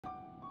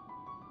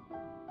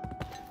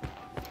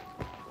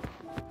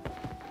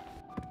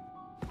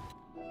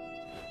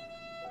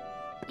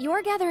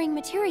You're gathering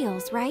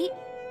materials, right?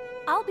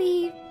 I'll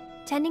be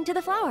tending to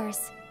the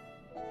flowers.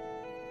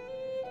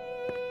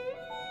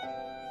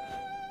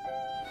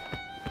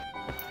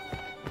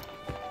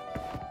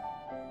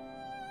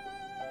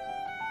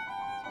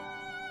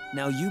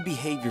 Now you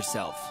behave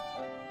yourself.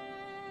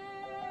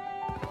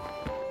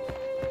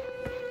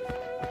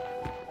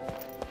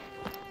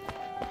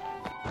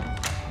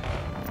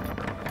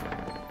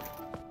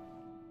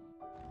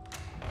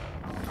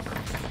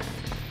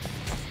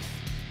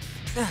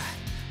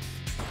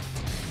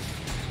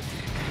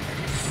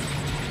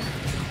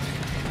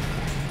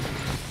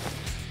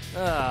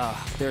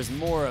 There's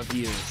more of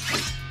you.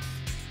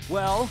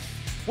 Well,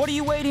 what are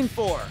you waiting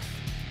for?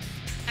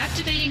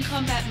 Activating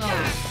combat mode.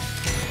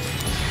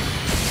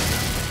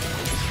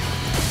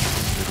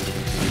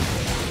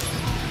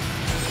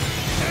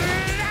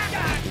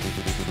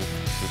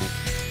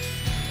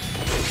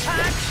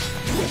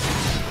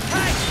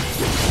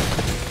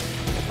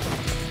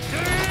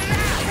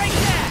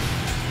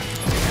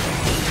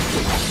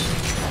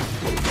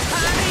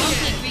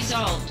 Conflict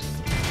resolved.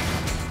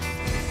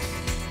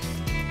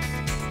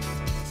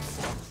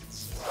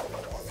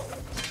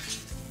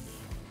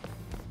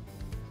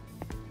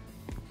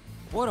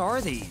 What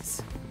are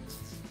these?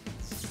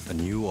 A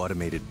new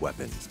automated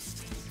weapon.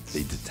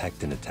 They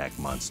detect and attack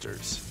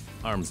monsters.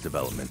 Arms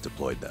development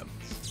deployed them.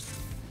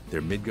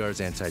 They're Midgar's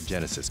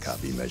anti-genesis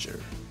copy measure.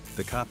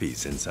 The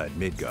copies inside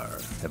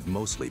Midgar have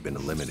mostly been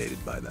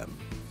eliminated by them.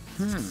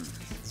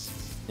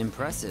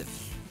 Impressive.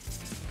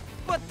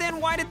 But then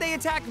why did they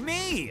attack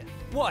me?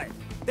 What?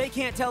 They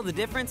can't tell the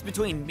difference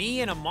between me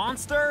and a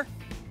monster?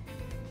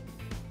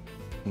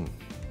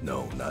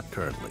 No, not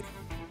currently.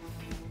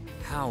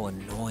 How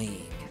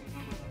annoying.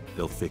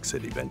 They'll fix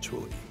it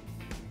eventually.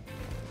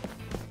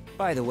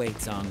 By the way,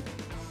 Tsung,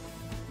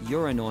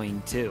 you're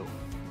annoying too.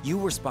 You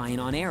were spying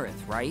on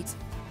Aerith, right?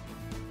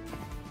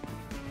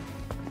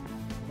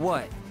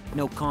 What?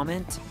 No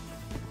comment?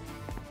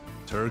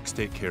 Turks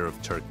take care of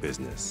Turk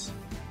business.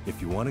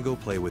 If you want to go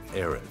play with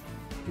Aerith,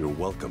 you're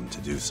welcome to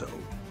do so.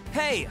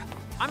 Hey!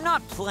 I'm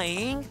not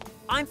playing!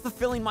 I'm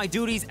fulfilling my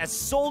duties as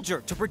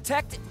soldier to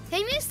protect—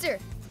 Hey, mister!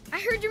 I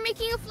heard you're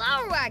making a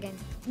flower wagon.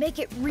 Make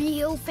it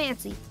real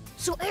fancy,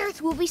 so Aerith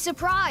will be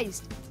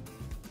surprised.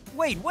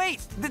 Wait!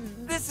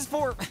 This is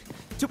for—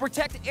 to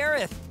protect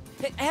Aerith!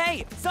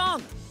 Hey,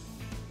 Tsung!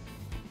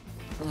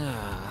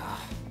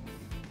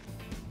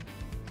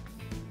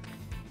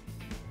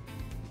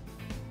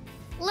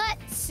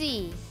 Let's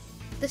see.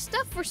 The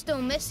stuff we're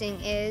still missing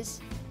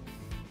is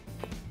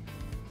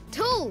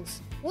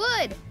tools,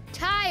 wood,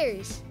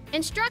 tires,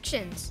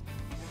 instructions.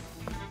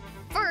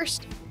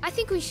 First, I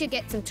think we should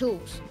get some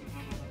tools.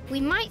 We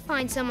might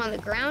find some on the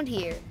ground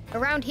here.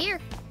 Around here,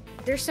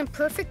 there's some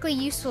perfectly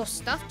useful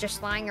stuff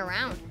just lying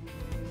around.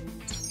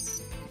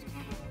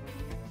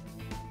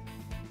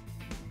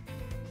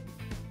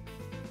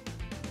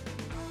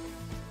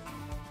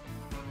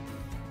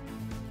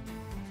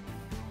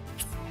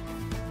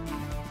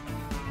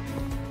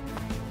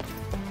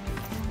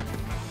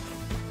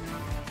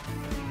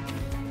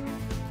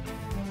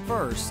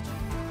 First,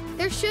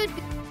 There should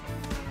be.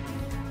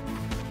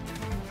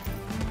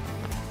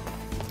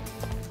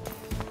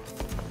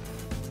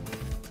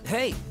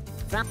 hey!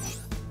 Found—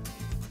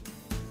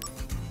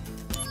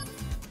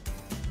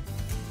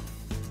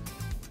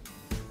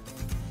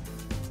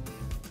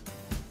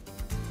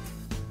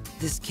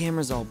 This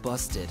camera's all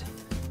busted.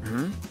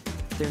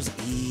 There's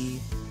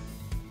E.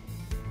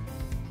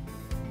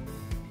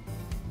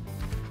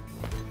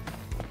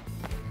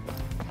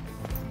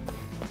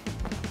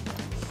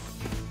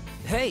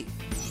 Hey!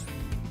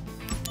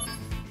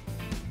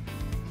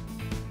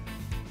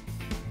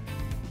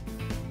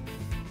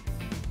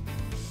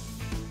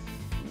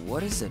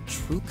 What is a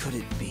true could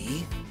it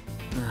be?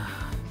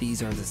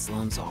 These are the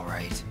slums, all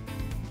right.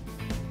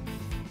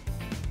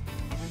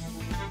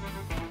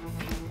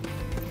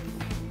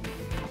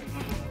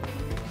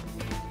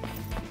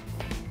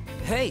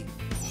 Hey!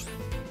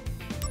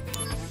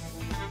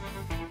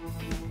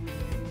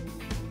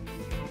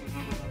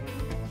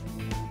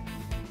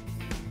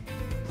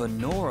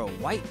 Benora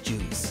white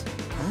juice.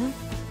 Huh?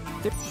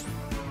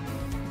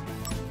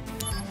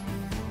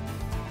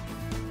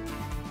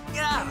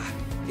 Yeah,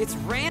 it's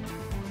ran.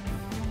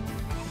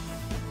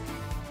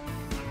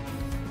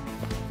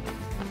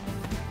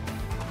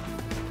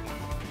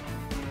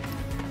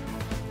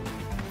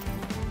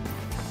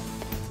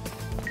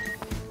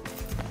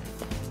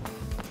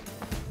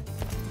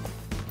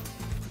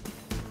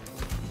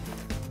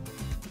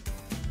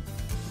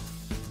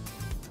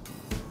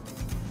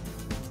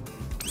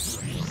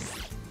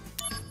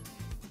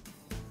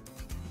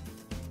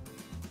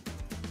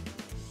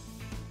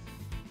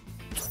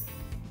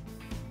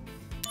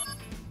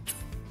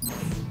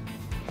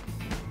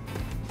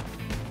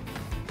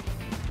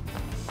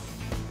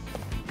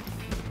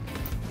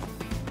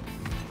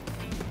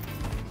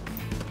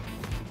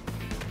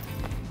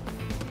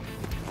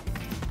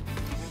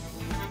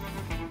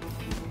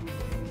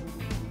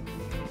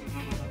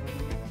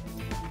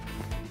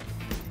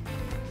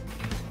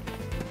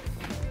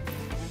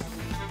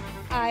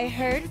 I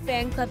heard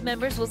fan club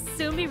members will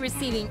soon be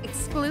receiving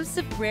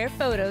exclusive rare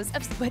photos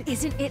of. But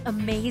isn't it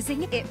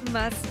amazing? It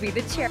must be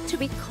the chair to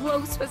be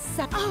close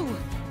with. Oh!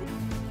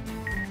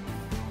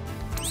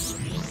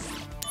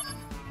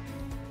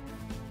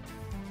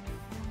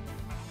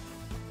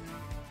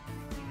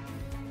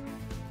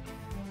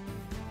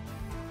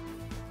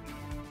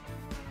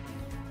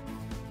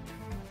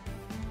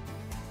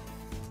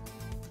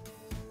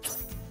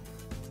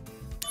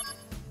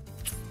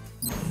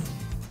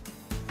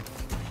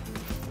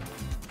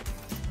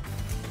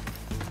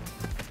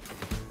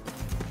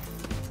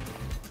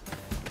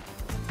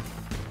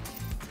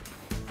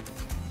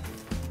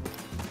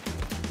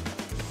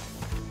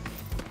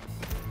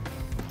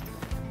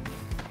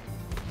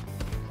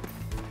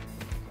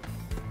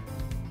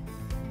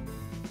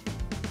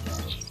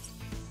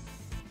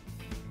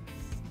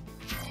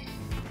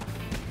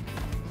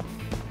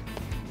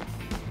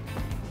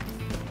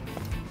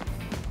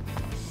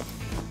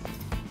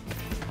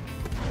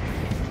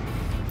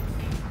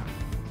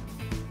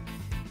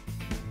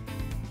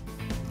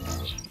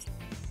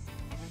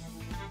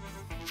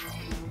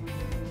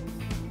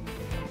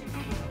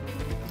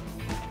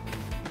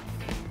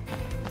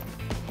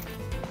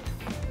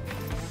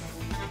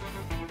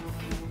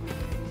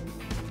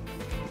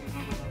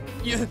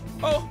 Yeah.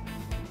 Oh!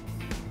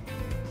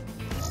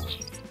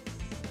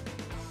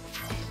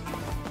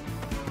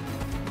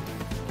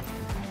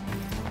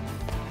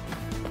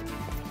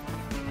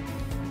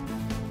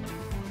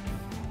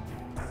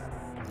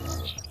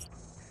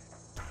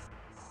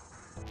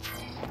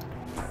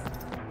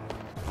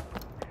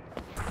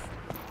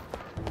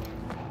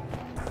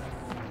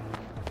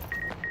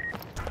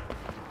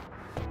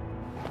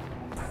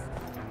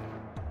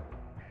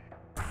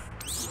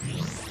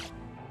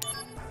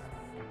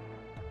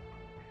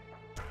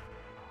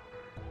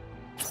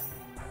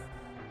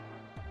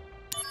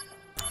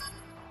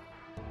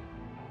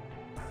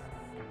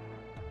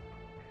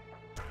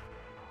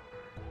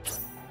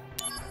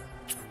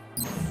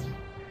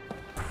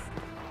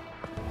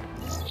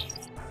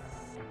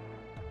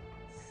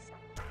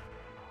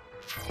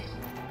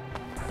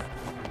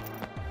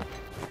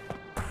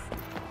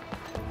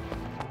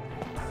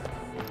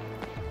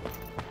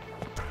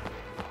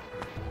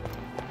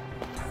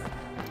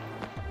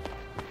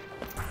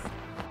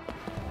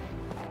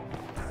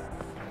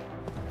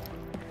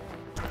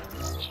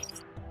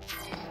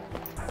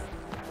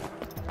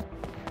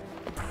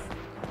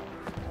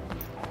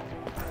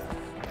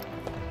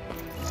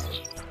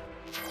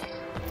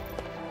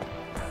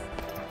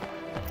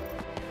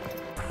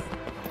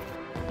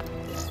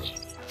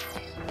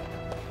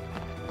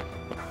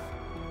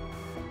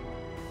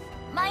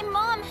 My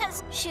mom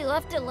has... She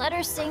left a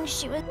letter saying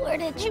she was... Where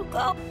did you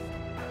go?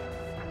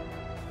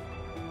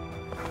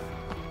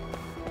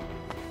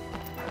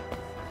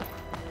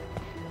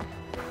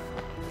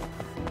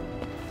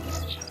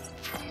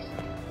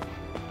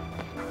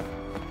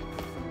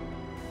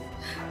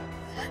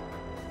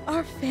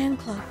 Our fan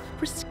club,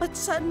 but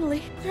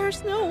suddenly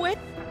there's no way.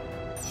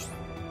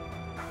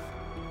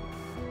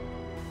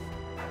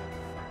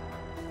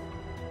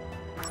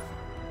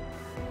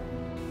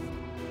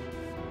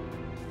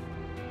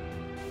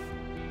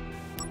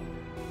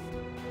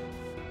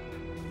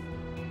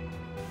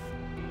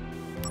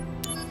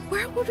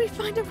 Where would we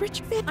find a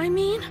rich fan? I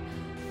mean,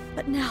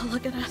 but now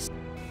look at us.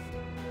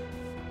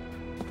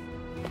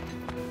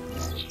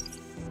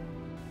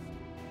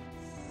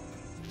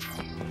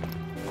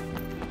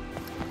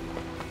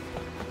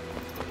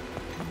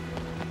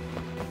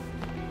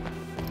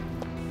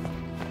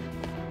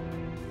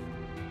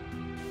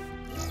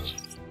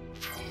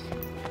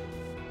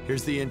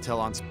 Here's the intel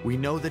on... We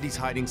know that he's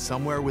hiding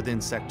somewhere within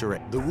Sector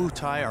 8. The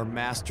Wu-Tai are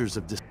masters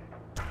of this.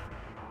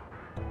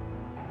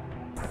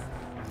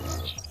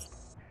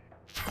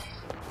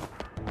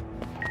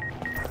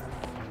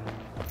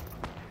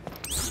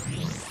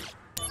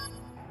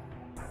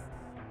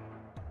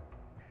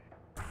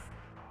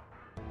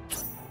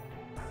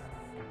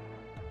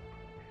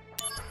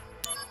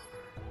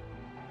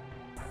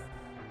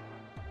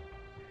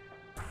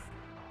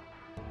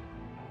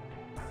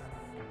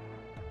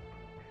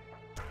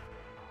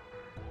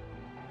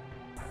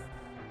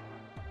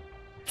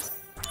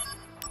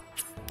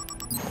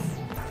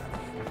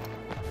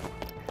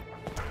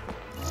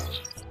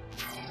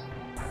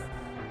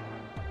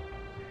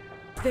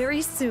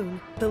 Very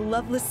soon, the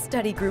Loveless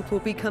Study Group will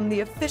become the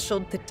official...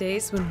 The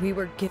days when we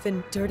were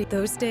given dirty...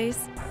 Those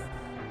days?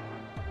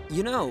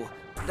 You know,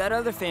 that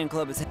other fan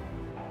club is...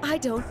 I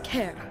don't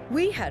care.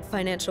 We had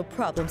financial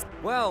problems.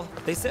 Well,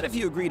 they said if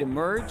you agree to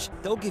merge,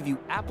 they'll give you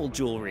Apple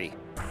jewelry.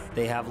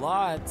 They have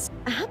lots.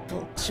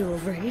 Apple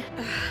jewelry?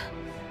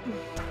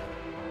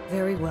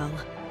 Very well.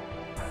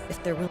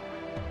 If there will...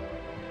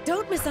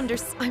 Don't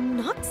misunderstand. I'm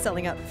not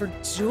selling out for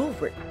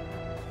jewelry.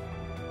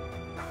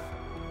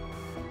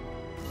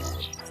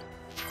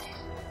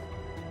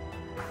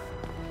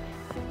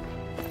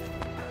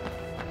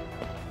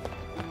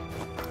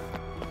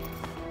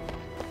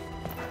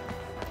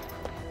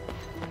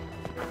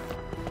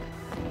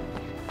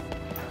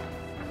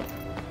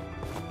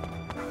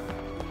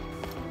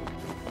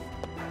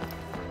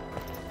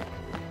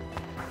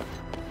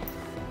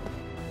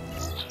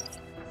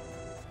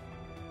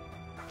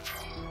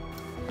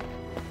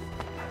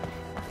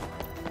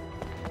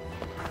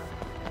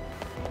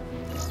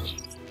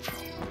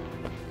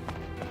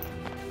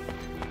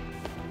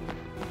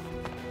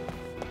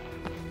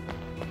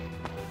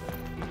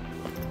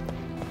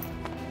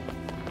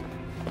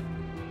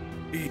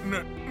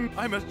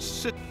 I'm a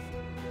shit.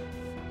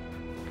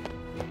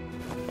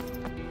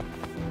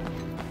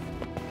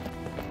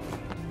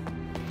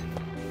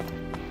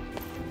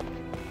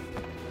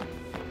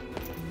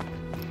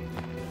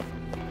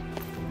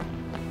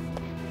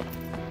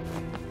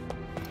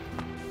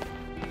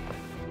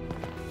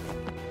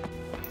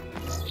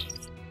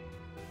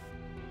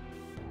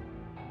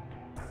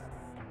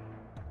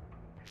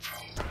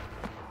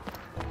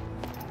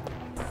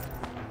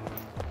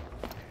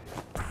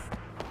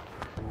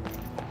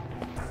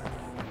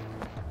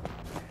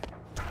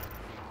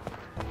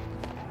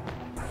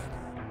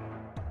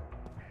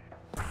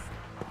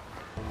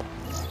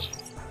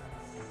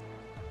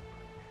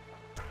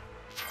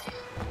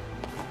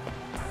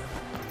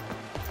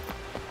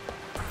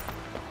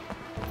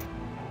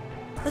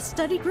 The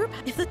study group,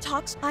 if the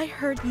talks I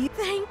heard you,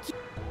 thank you.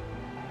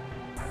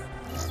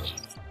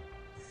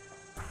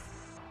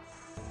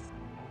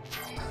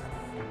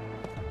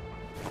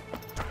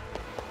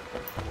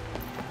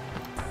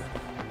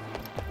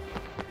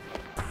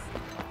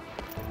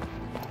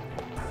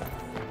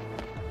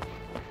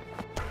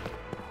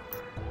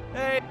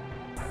 Hey!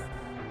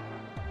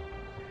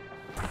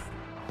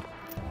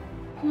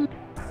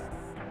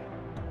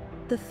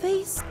 The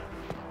face.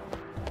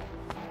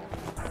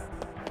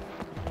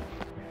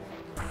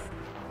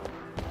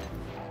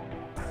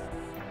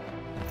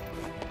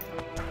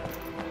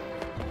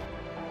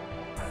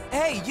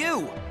 Hey,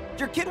 you!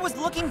 Your kid was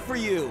looking for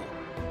you!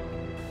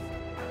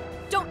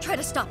 Don't try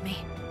to stop me.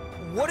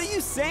 What are you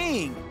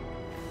saying?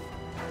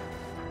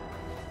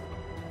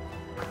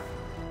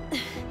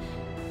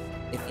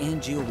 If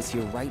Angeal was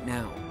here right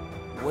now,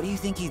 what do you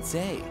think he'd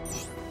say?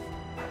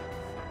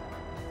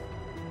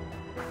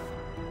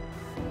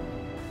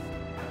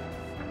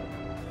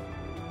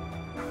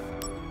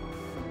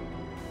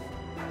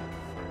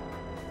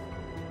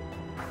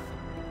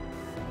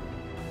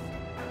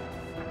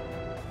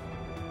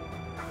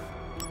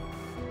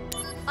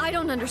 I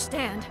don't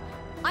understand.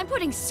 I'm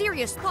putting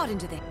serious thought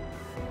into this.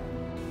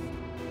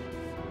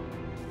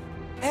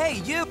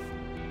 Hey, you!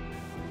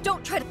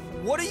 Don't try to...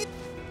 What are you...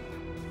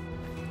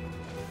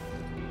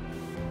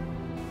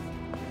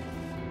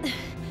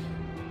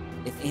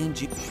 If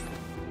Angie...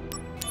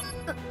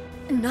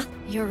 No,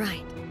 you're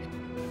right.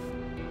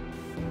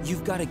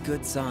 You've got a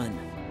good son.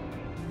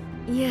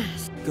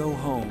 Yes. Go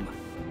home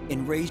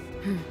and raise...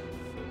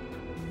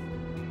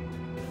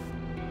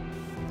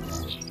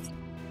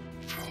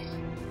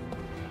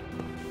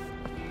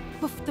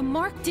 The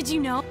mark, did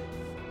you know?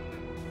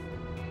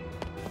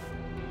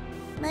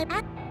 My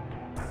back.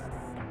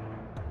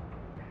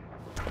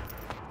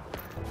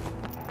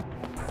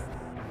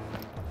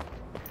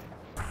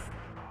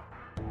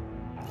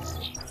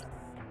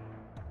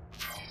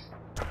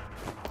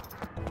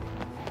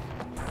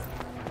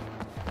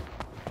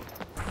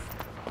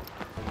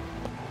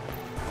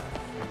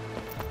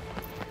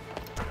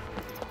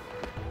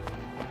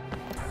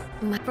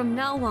 From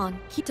now on,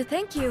 keep to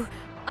thank you.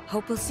 I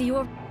hope we'll see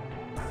you.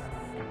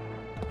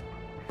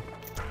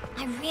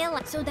 I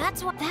realize. So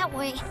that's what that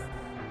way.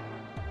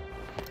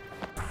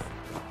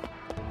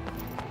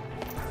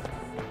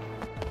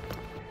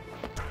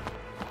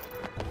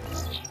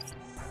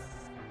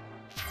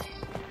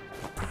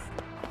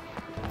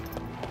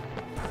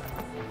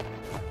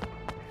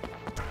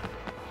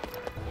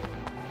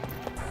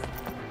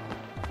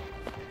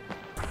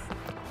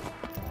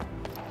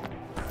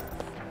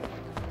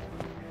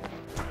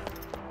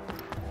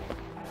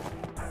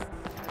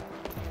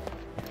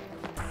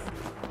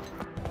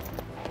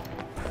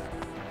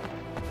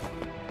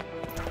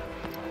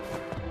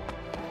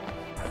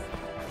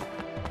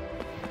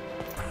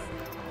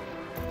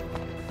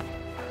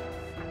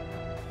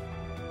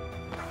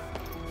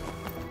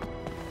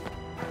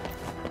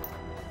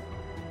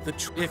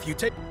 If you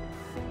take...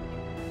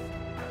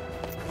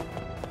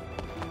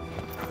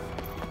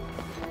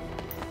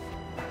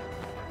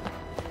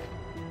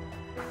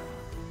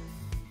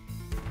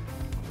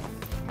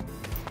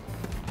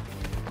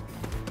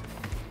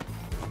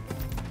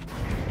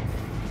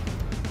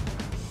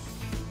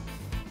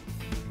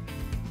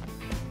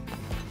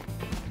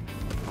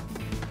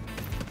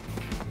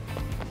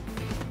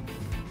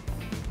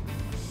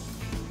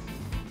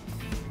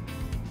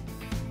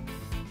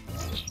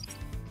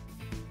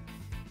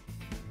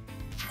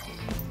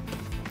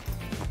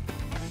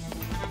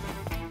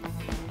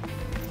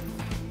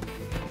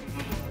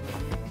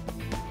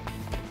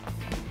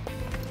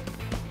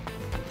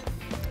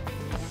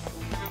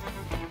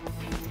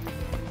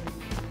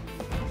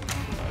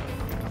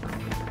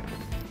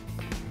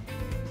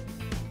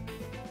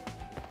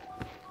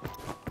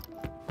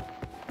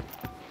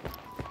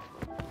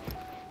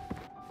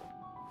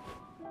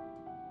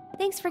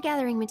 Thanks for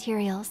gathering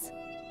materials.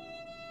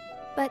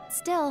 But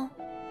still...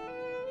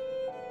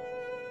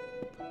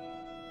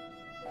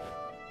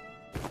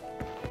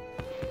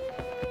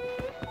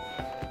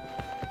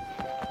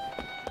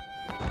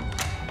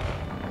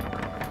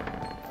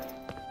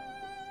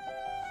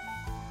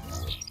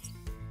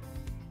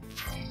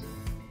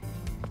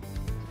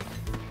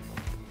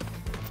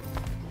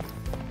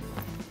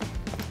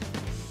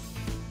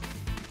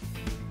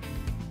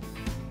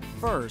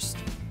 First,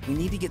 we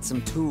need to get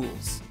some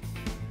tools.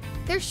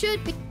 There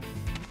should be.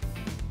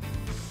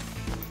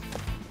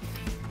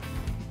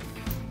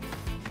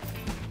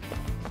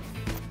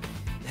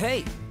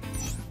 Hey!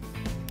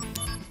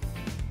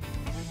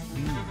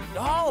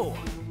 Oh!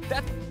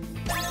 That...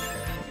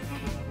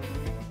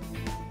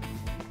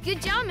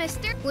 Good job,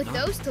 mister. With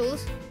those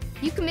tools,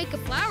 you can make a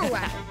flower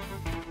wagon.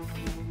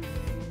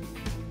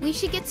 We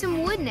should get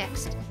some wood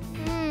next.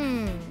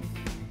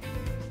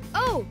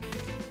 Oh!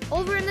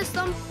 Over in the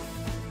slum.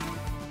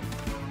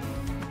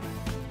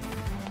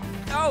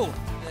 Oh!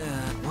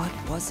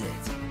 What was it?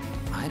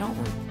 I don't...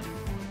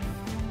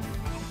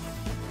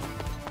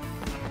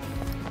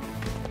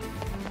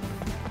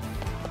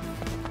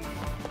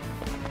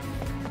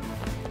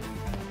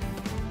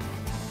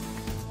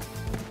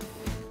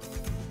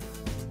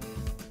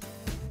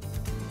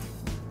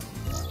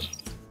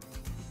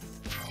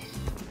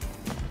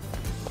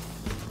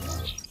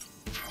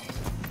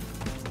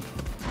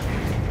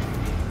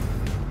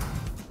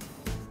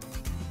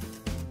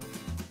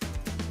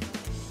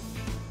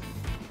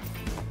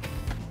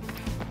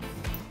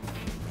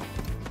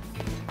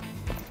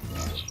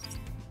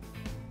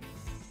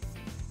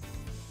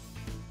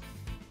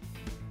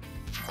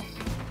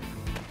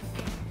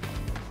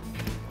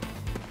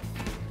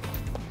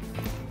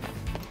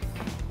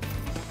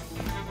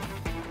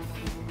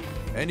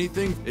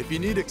 Anything, if you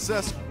need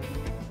access.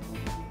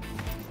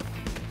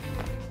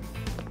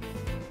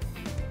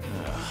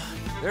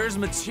 There's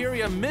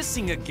materia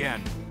missing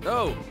again.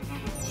 Oh.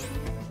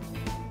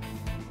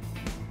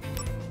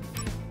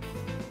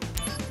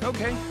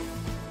 Okay.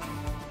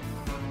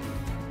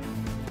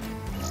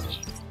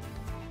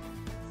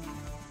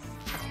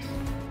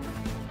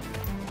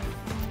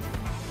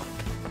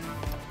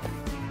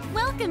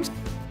 Welcome.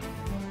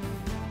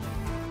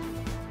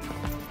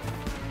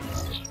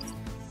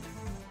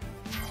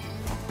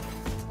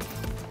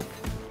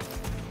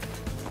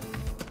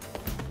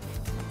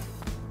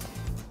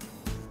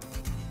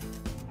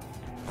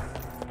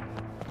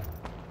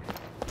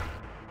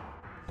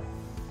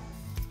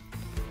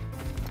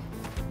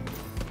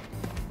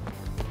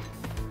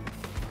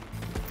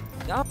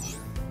 Yup.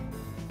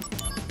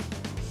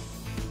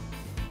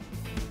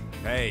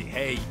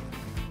 Hey.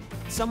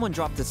 Someone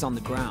dropped this on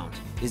the ground.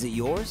 Is it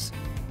yours?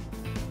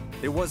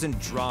 It wasn't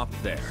dropped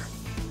there.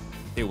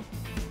 It...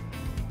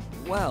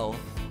 Well...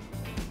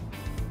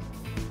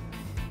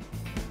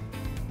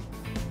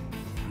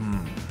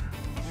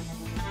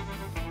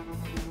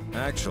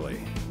 Actually,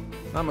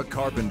 I'm a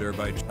carpenter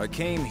by... I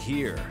came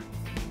here.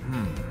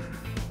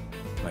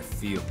 I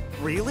feel...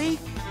 Really?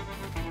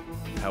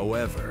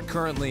 However,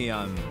 currently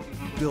I'm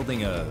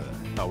building a...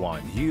 I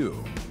want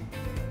you.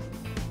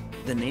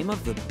 The name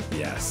of the...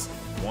 Yes.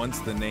 Once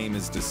the name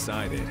is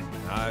decided,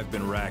 I've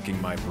been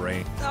racking my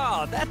brain.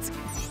 Oh, that's...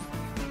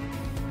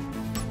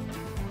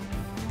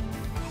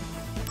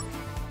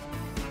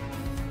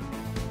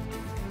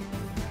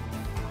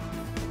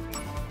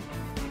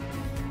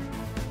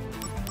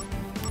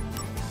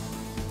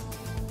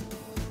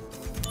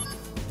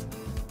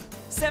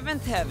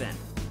 Seventh Heaven.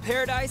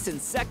 Paradise in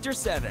Sector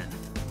 7.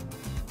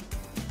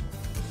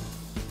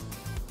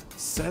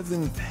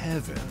 Seventh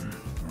Heaven.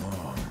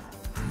 Oh.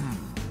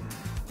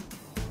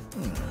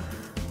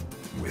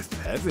 With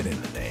heaven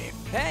in the name.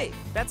 Hey,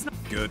 that's not...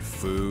 Good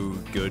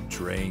food, good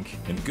drink,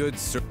 and good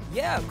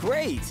Yeah,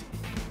 great.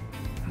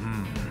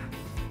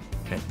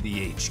 At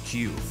the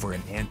HQ for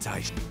an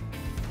anti...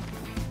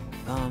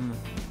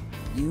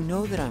 You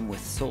know that I'm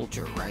with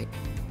Soldier, right?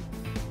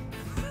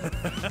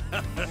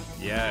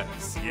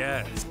 Yes,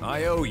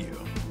 I owe you.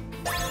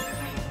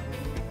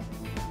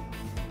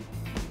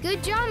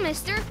 Good job,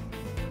 mister.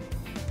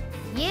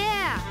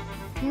 Yeah.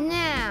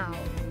 Now.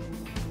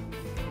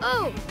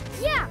 Oh,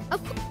 yeah,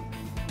 of course.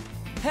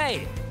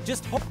 Hey,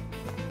 just hold...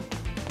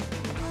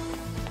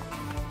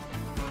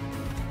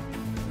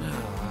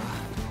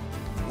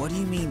 What do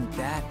you mean,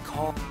 bad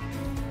call?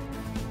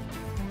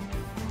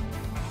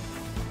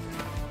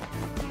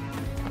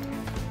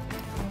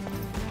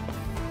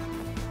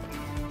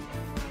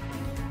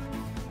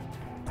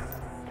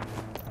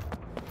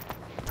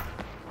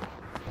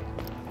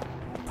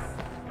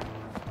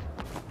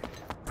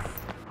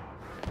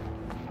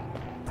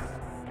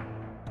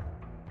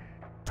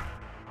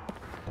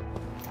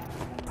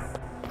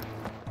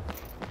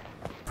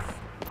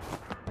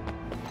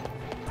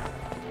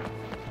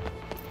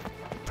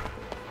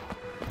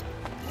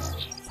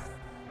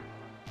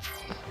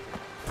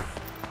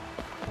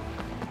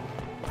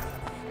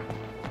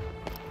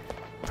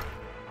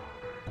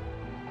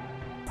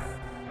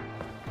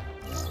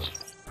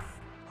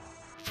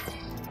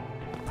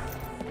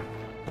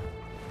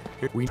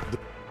 Here, we...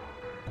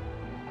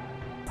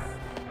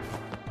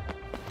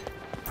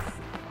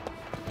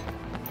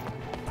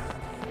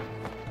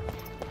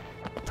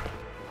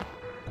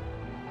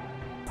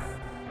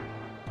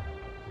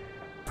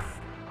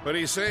 What do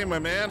you say, my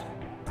man?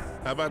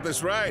 How about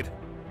this ride?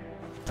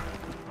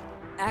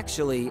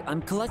 Actually,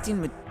 I'm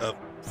collecting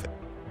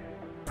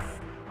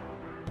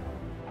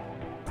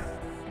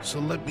So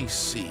let me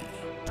see.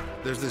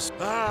 There's this...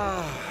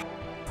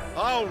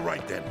 all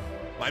right then.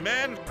 My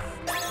man!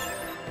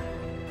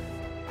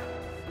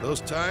 Those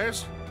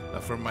tires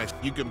are from my...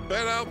 You can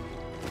bet I'll...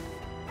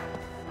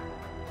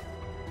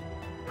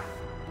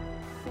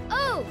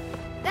 Oh,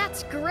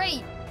 that's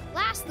great.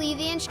 Lastly,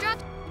 the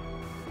instruct...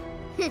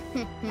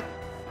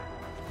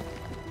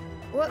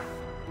 What?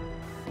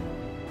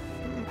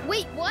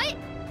 Wait, what?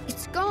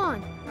 It's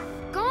gone.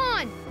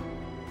 Gone!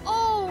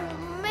 Oh,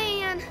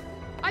 man.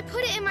 I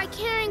put it in my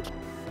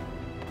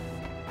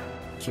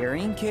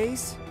Carrying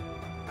case?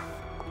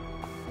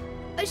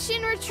 A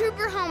Shinra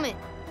Trooper helmet.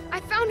 I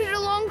found it a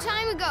long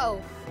time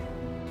ago.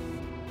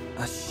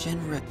 A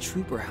Shinra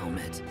Trooper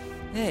helmet.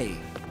 Hey.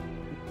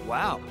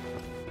 Wow.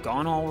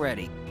 Gone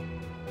already.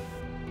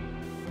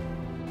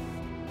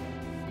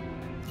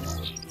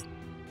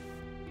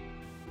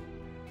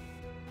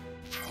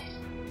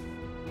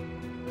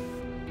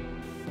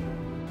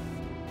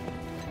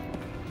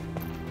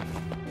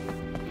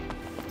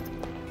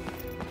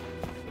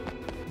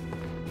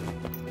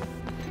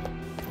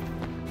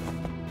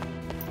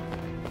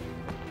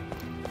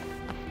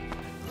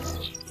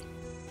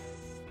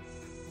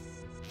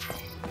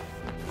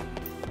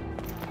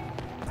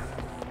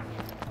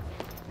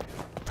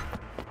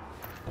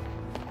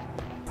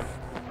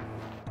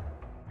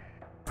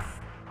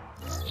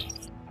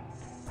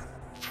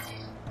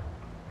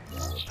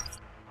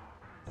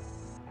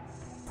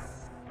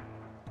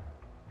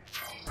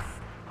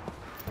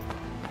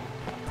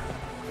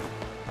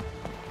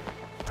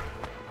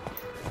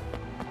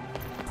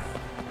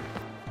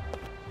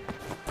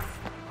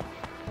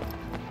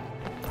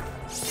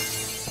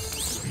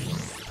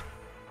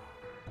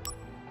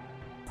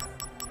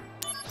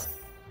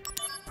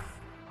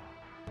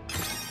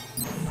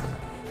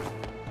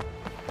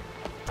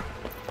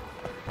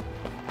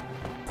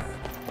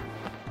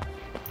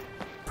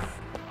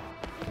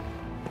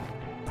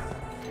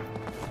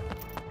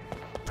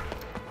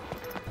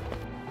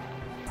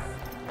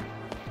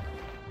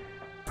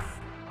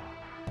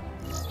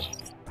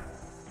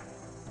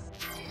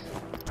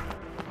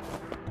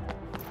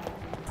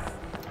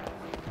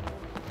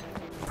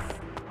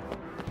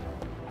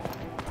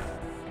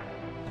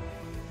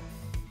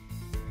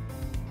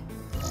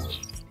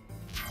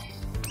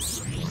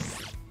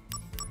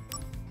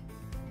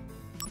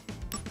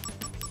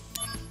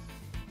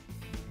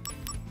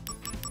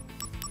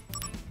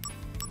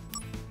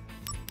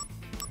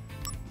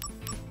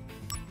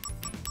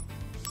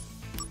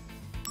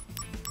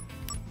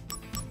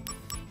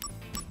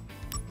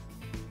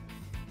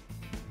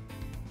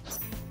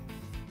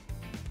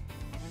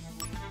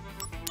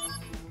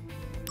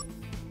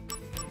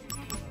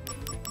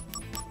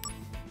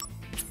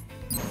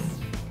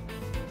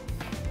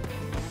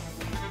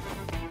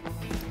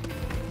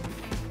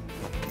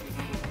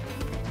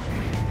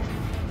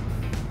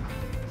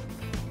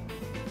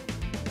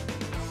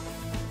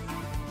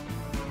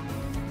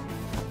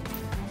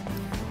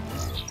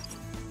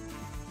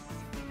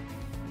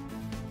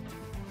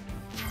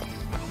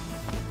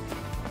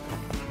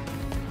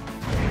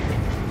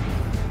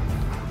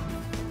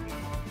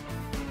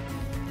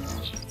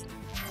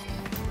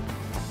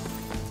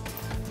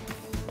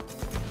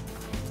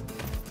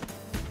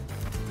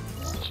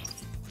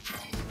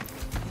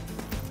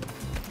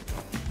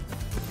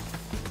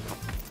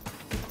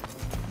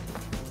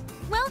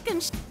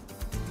 Welcome.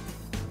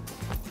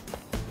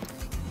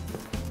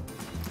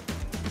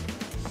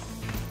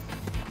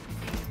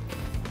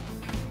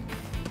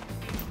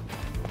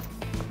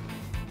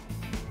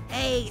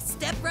 Hey,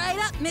 step right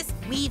up, miss.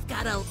 We've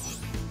got a... All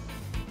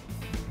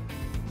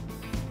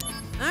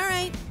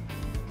right.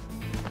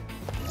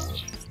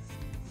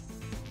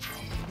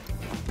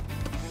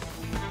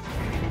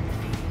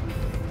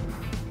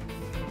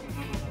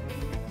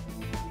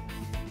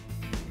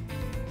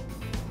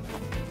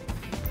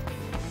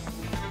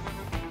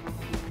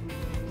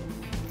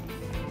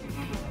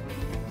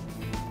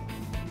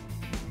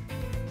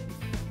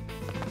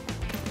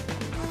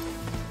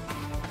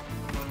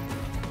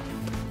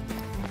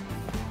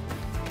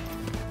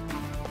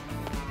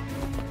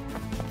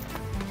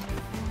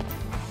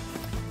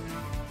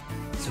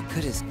 So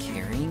good as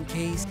carrying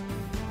case?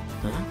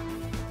 Huh?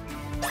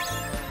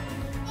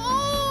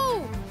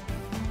 Oh!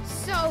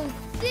 So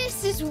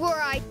this is where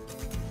I...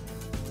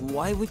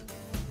 Why would...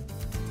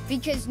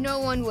 Because no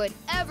one would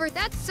ever...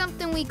 That's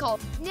something we call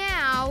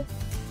now.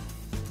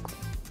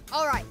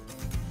 All right.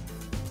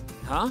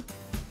 Huh?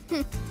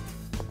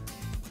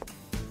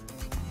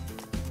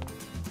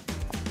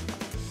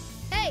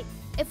 Hey,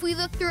 if we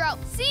look throughout...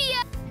 See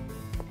ya!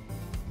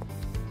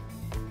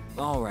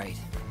 All right.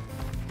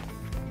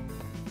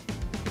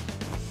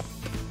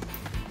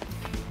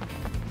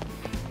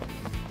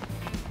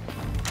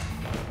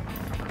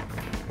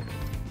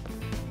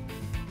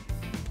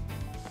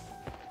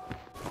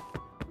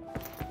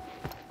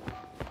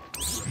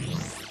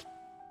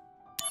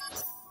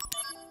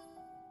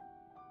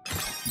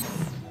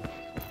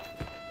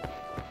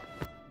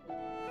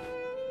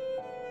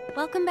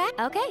 Welcome back.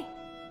 Okay.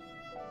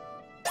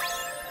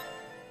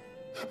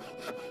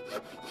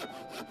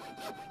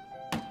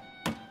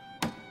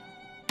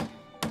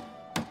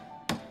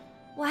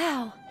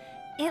 Wow,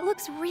 it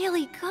looks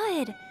really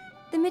good.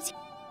 The material.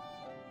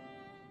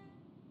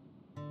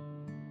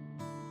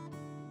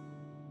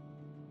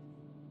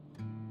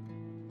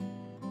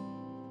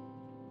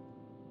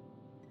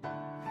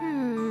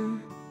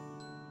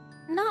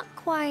 Not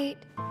quite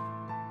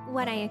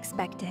what I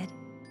expected.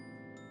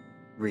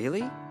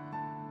 Really?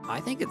 I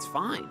think it's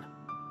fine.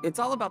 It's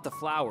all about the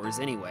flowers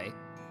anyway.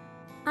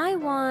 I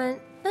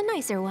want a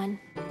nicer one.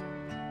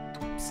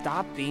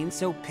 Stop being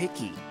so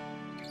picky.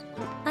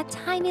 A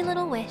tiny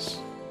little wish.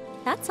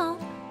 That's all.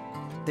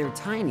 They're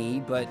tiny,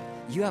 but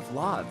you have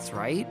lots,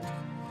 right?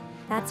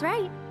 That's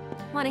right.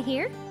 Wanna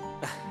hear?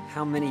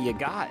 How many you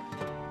got?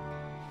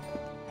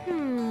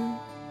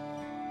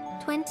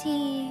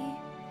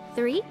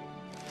 23?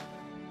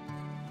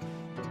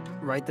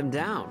 Write them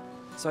down,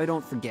 so I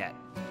don't forget.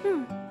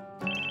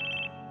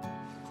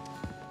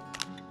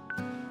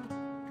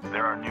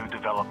 There are new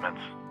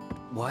developments.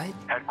 What?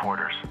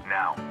 Headquarters,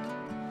 now.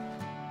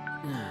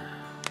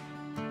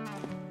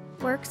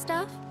 Work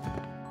stuff?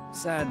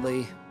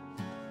 Sadly.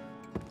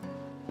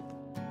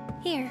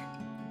 Here.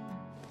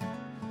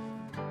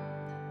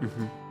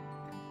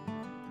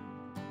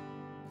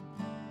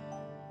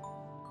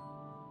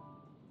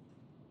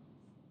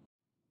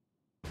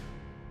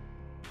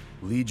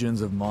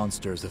 Legions of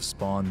monsters have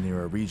spawned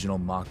near a regional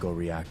Mako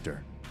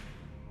reactor.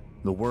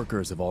 The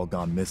workers have all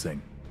gone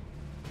missing.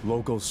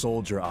 Local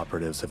soldier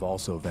operatives have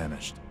also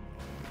vanished.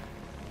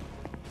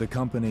 The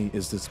company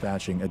is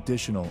dispatching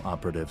additional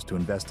operatives to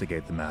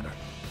investigate the matter.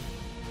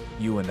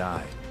 You and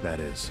I, that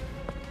is.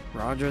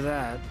 Roger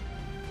that.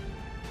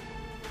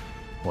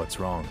 What's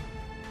wrong?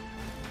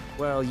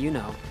 Well, you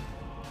know.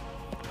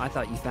 I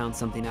thought you found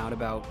something out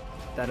about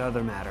that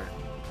other matter.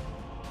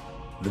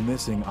 The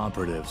missing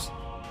operatives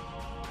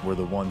were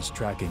the ones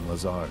tracking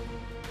Lazard.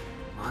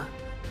 What?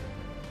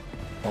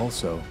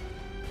 Also,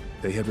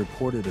 they had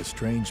reported a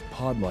strange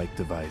pod-like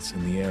device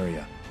in the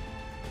area.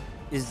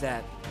 Is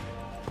that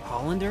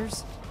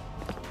Hollanders?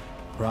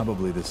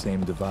 Probably the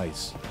same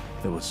device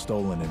that was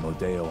stolen in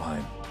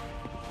Lodeoheim.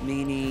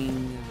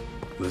 Meaning...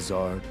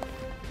 Lazard,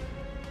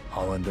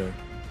 Hollander.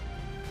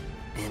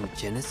 And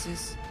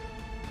Genesis?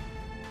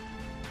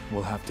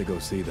 We'll have to go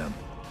see them.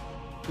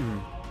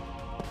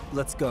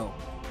 Let's go.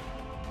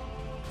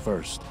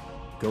 First,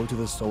 go to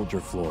the soldier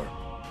floor.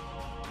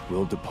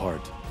 We'll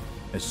depart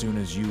as soon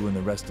as you and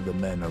the rest of the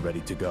men are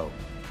ready to go.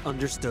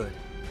 Understood.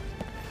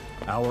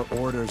 Our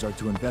orders are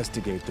to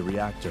investigate the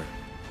reactor.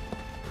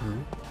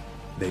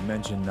 They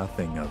mention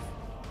nothing of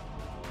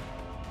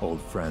old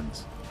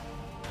friends.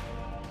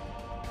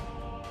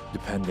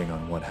 Depending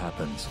on what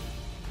happens,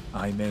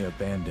 I may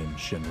abandon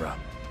Shinra.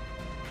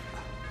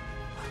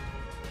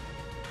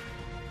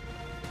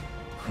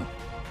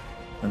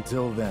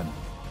 Until then,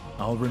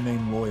 I'll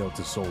remain loyal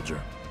to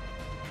Soldier.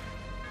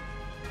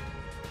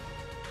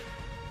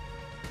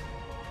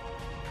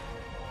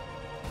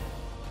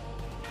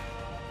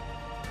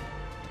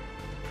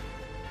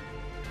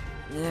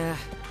 Yeah,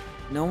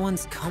 no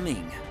one's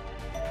coming.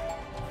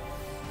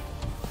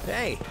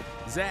 Hey,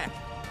 Zack.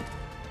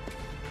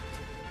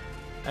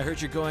 I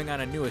heard you're going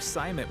on a new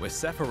assignment with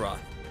Sephiroth.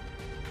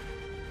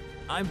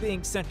 I'm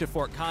being sent to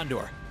Fort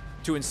Condor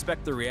to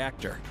inspect the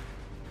reactor.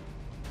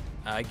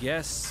 I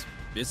guess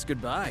it's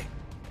goodbye.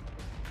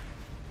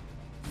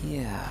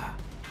 Yeah.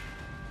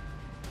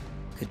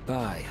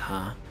 Goodbye,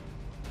 huh?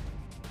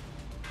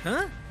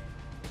 Huh?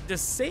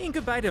 Does saying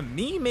goodbye to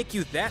me make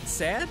you that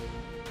sad?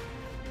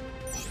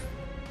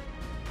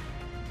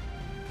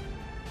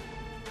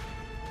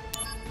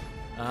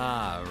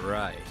 Ah,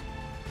 right.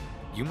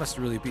 You must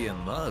really be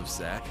in love,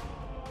 Zack.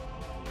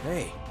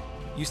 Hey,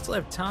 you still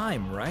have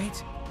time,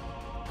 right?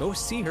 Go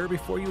see her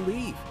before you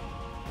leave.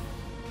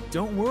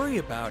 Don't worry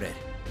about it.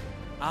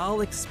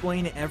 I'll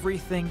explain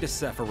everything to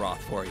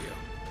Sephiroth for you.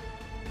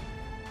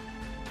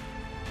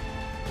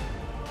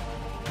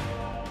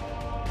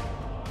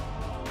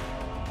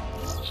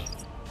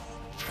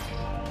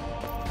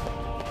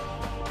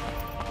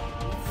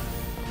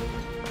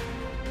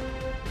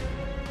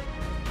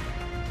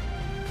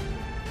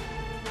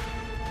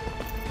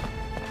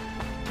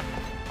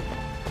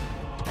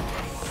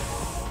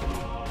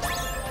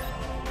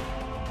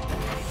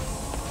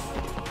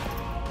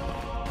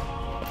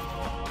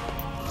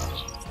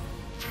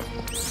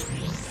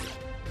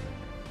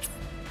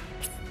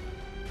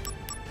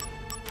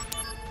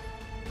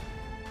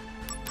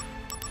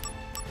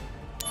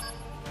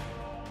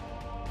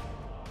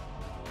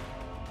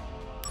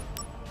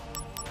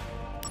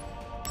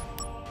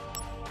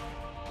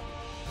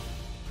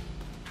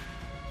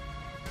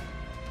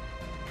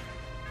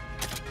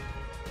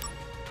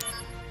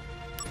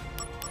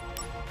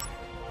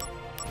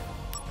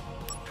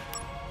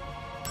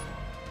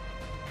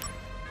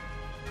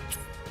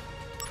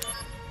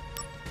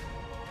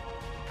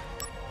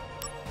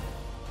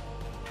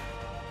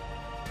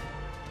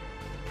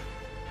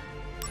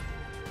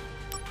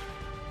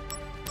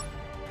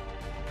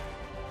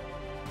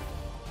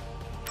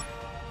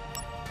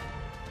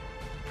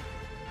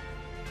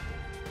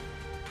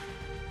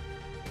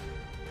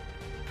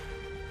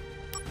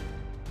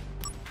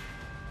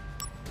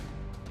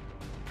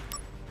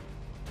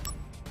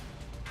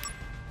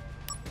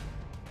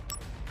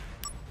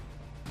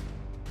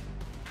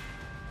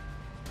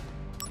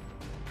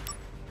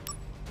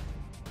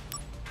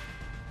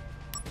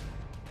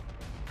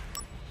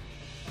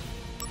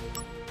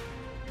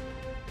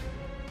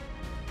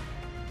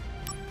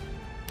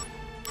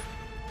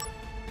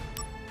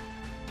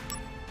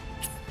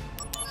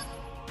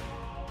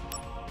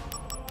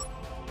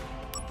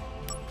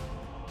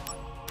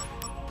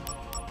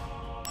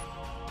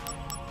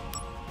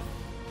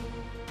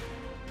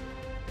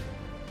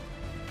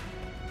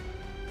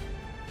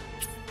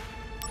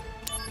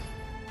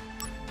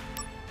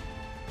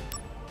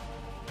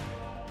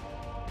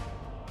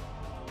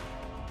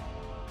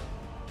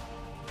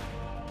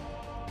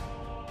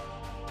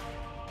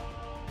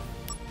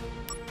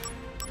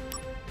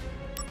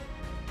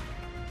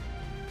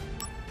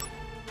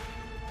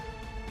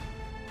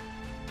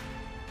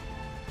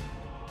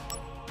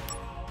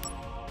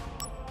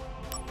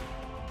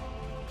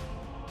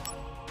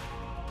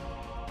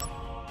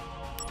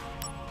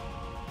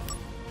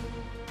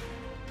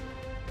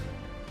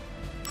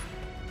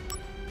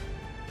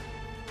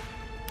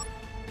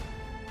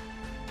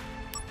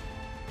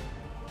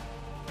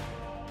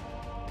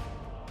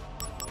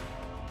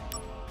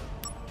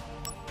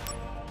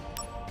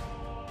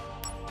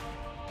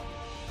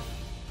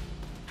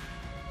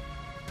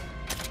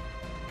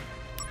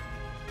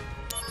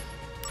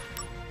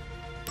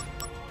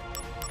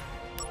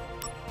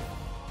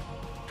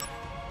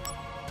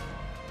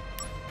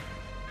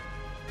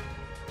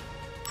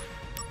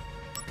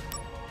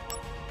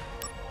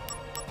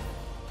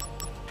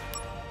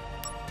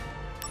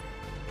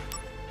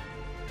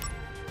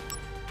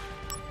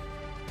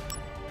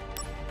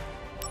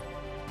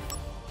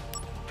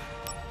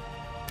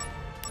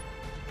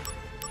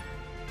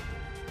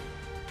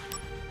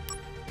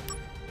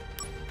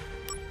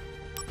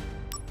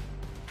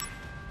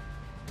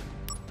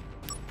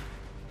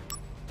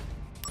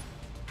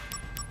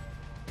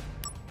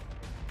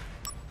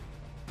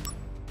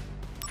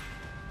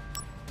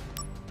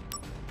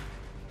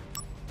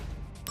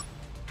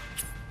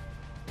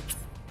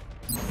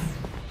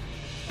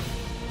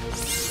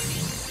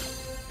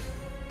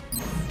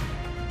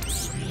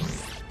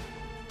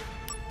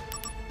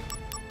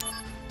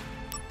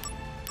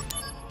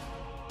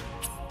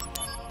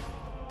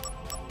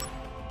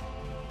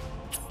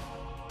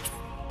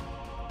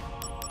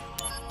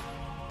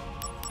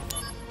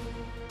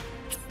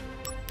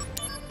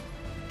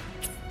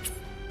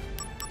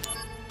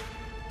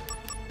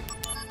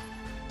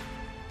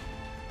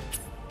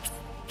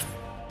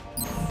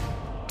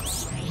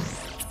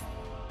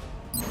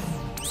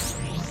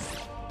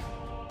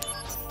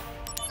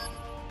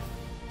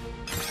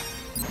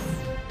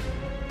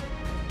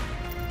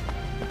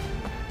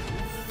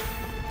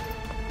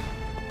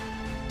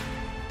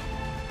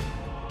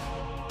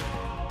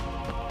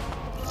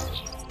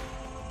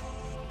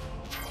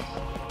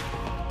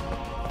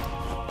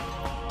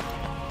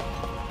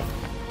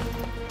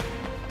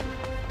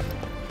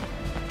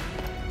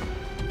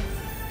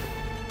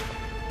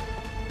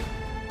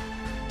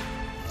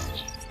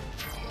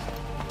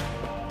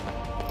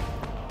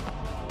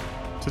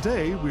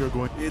 Today, we are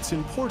going... It's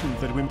important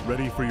that we're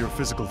ready for your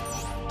physical...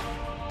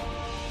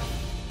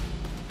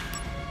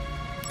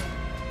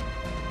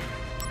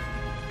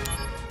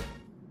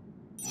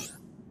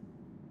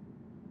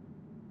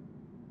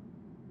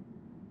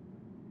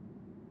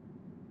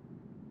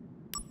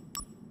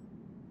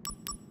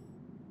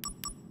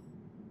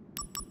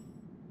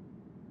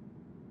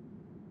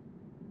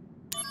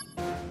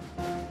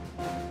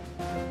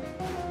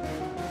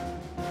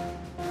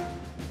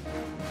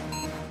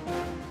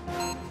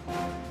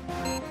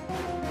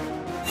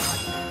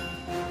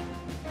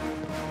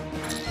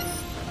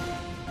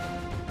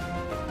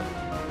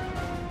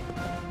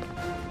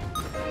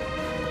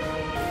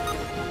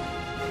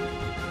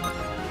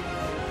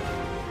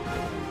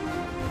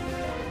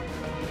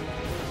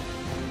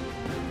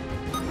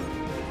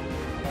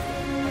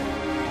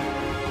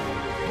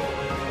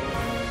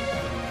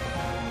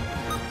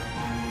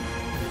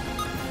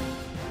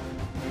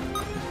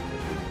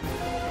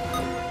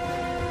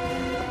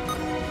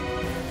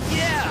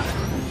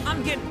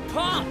 I'm getting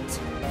pumped!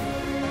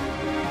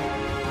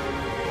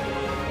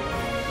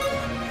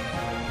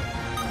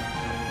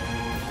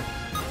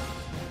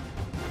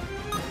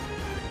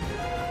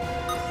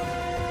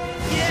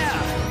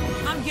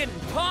 Yeah! I'm getting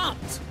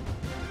pumped!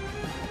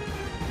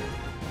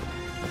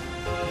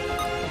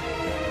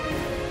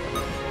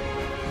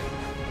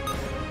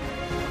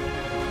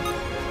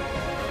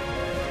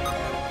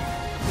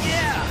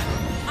 Yeah!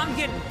 I'm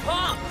getting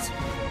pumped!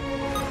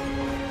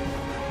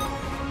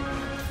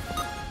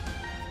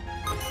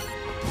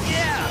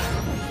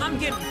 I'm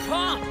getting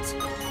pumped!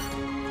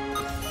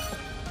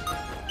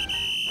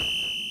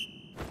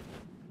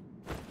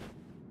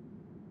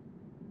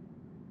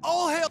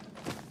 All hell!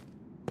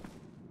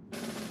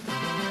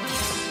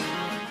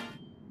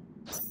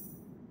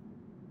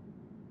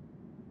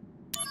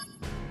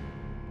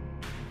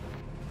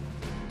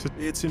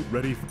 It's in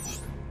ready for...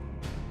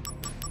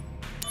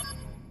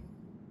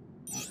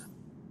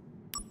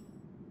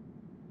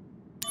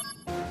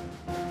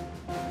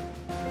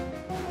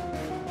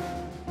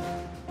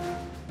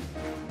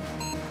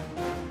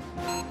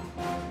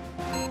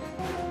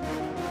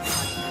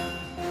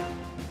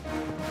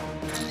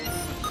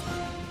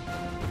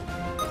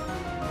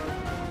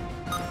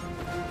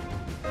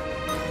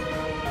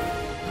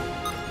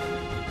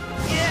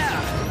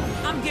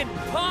 I'm getting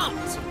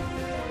pumped!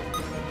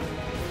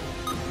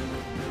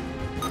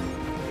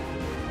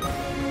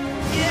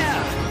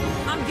 Yeah!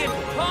 I'm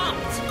getting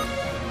pumped!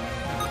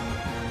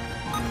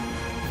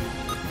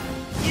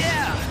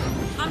 Yeah!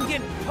 I'm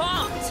getting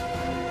pumped!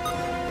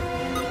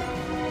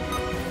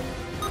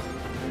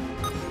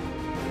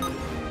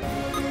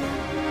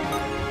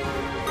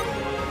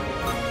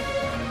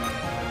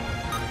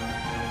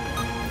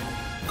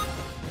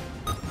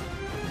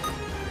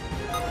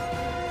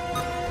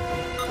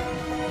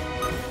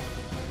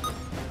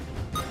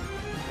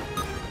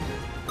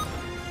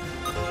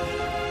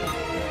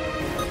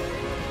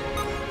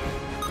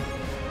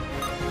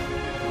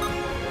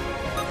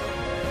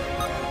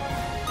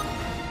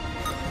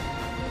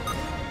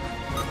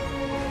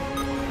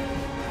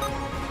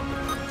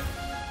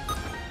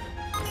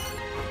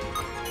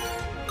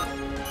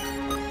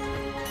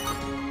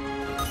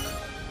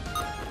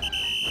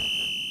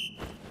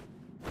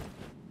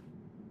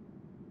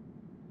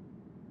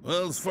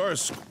 Well,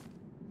 first...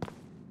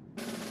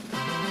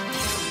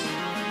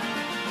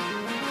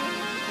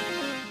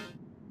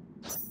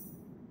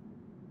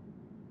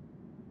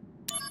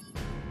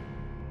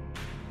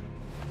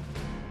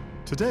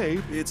 Today,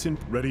 it's in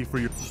ready for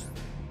your...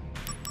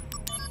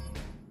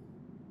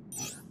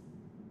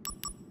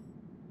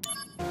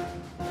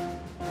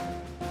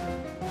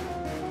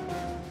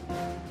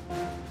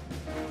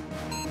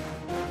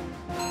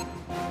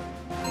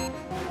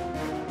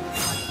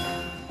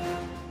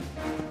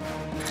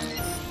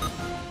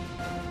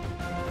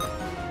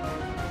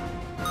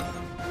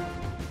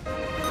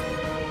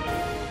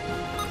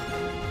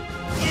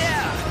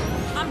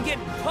 I'm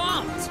getting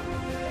pumped!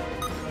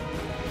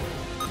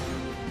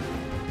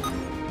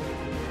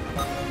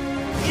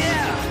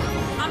 Yeah!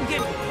 I'm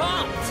getting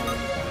pumped!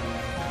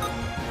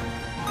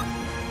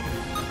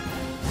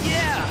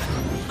 Yeah!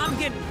 I'm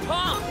getting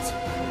pumped!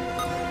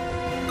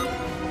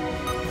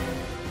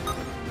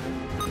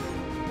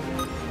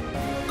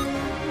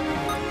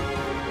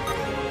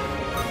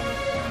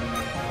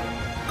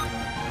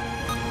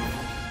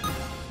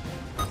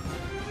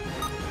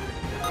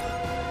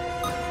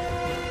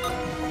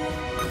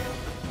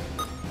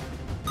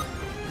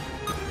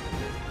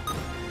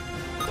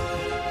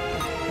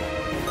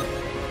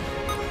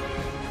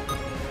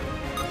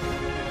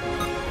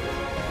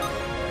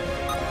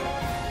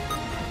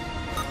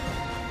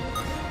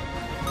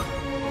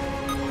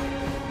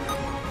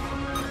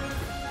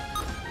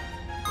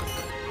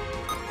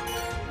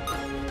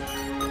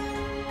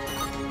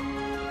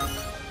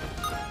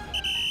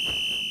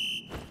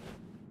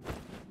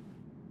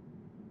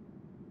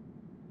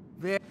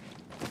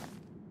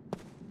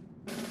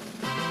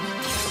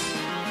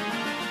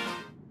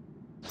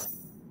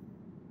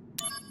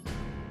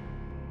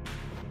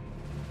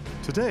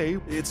 Today,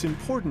 it's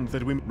important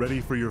that we're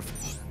ready for your...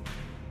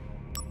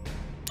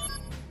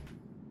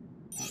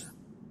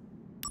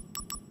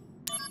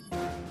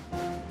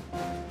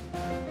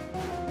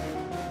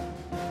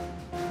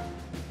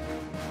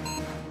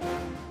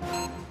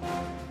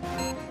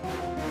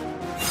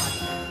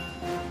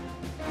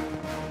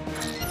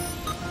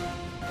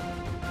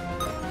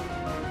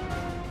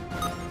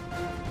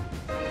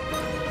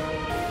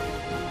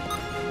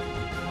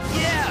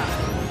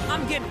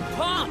 getting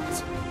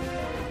pumped!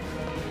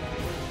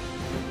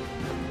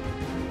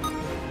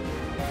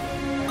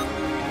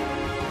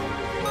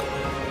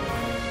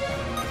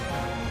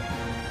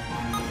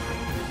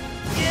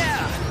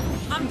 Yeah!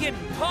 I'm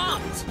getting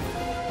pumped!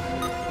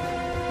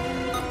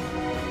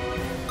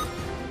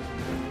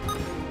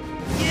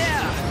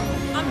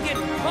 Yeah! I'm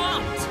getting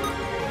pumped!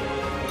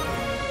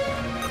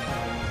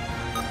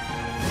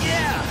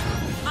 Yeah!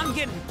 I'm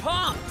getting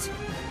pumped!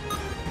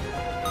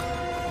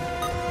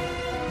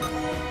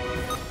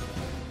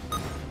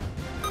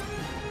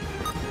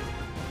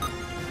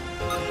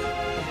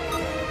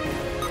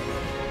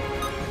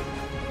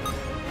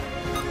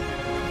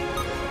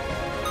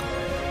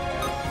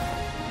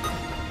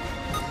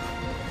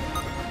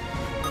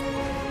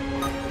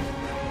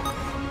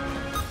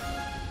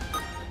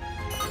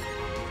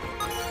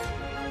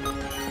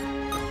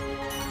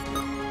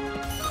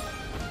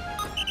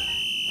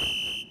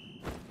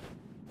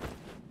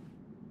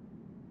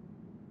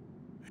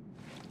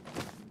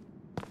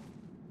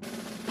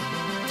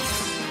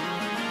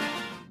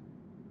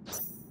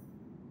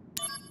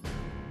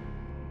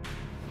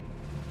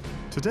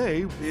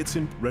 Today, it's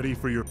ready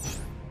for your...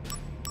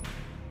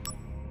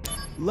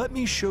 Let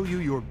me show you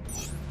your...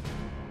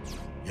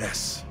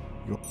 Yes,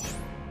 your...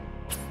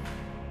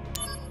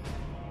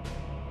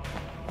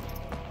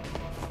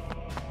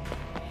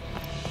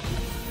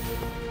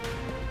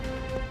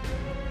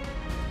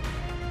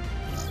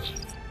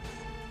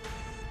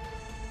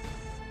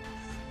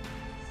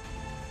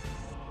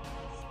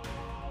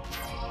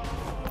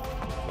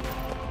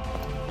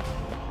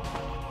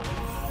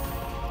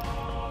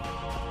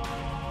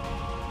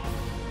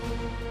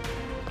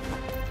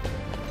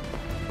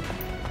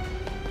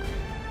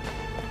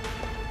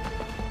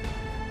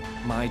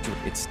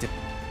 It's still...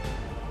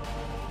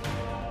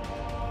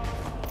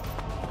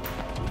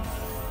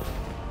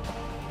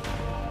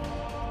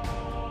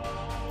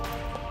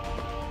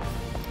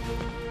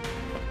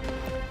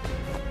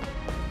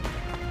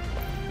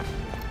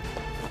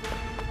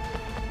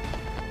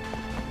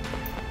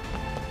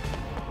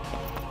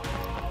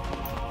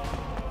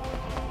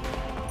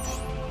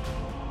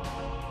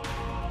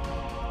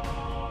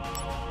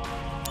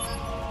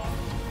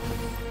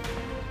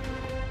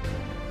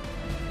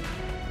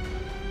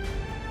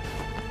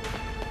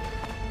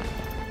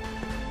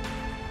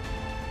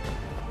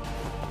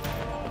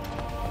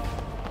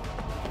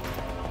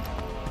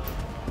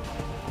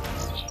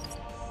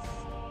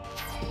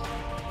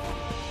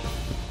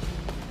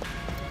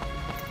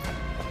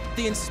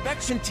 The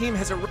inspection team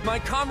has my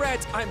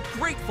comrades, I'm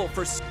grateful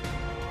for...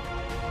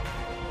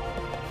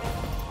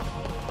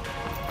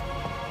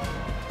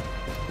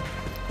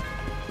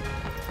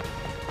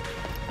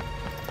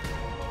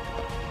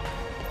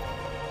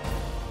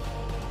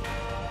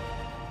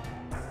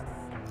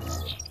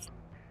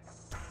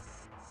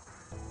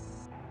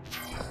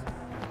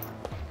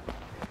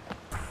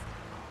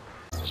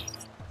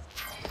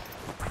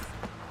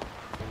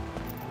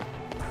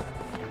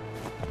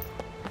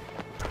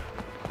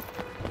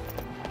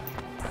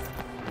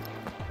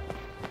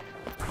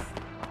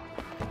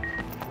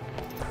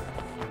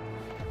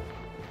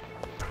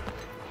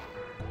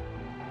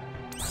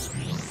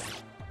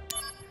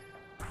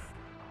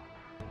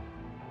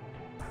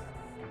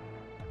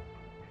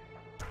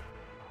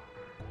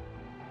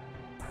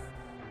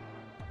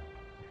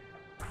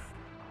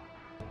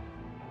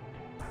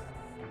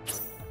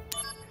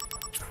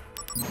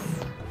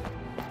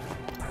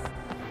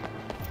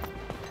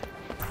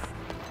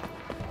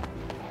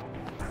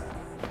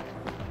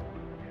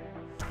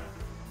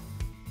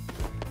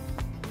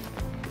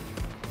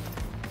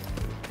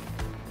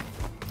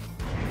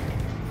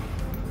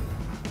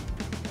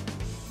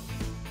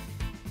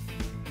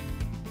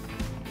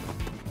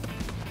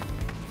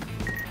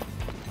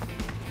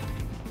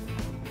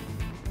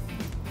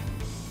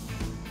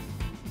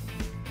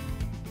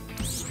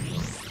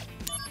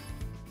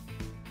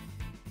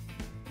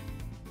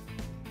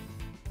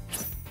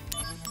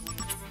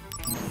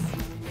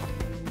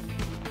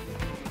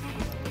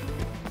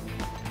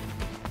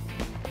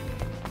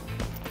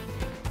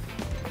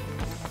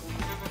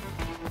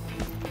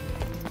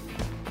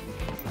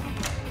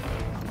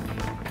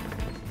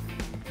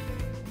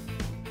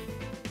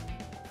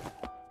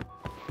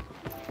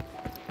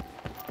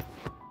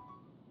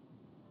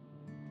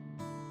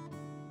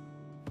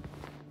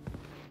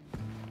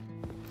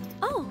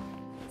 Oh,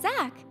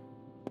 Zach.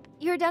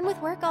 You're done with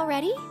work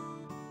already?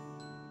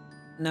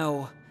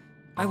 No,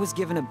 I was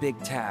given a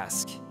big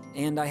task,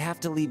 and I have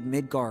to leave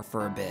Midgar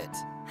for a bit.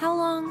 How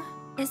long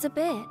is a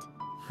bit?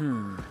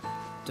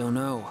 Don't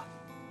know.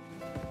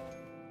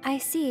 I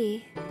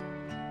see.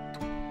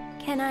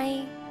 Can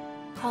I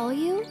call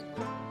you?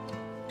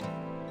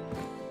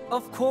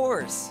 Of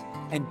course!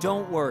 And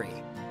don't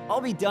worry,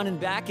 I'll be done and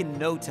back in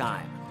no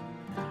time.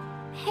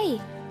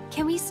 Hey,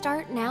 can we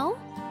start now?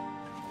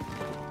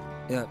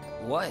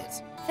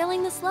 What?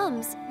 Filling the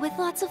slums with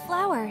lots of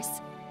flowers.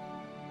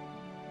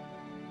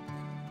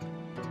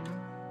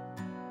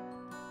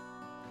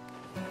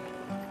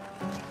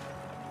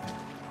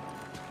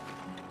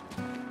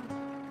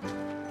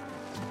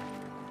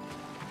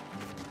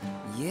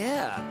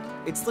 Yeah,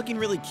 It's looking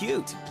really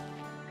cute.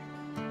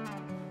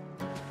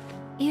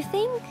 You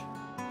think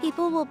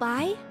people will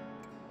buy?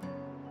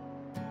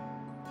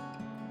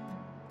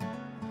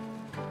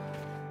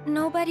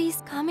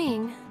 Nobody's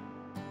coming.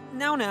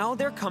 Now,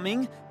 they're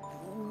coming.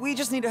 We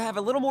just need to have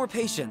a little more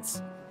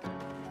patience.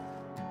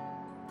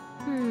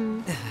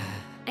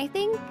 I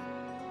think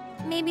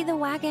maybe the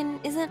wagon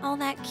isn't all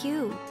that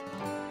cute.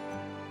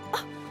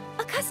 Oh,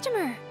 a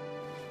customer!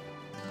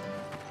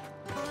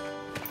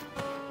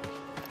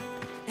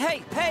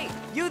 Hey,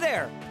 you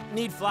there!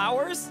 Need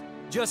flowers?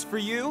 Just for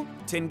you,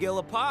 10 gil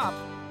a pop.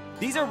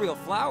 These are real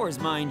flowers,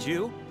 mind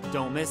you.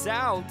 Don't miss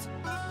out.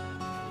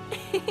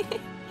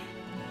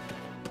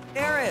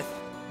 Aerith,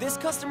 this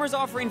customer's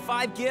offering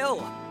 5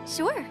 gil.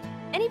 Sure,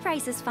 any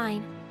price is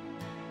fine.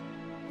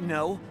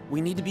 No, we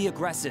need to be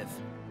aggressive.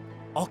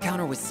 I'll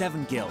counter with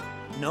 7 gil,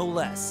 no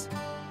less.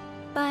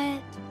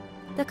 But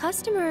the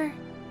customer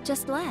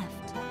just left.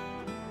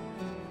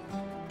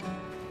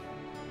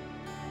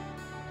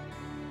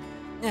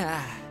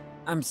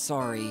 I'm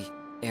sorry,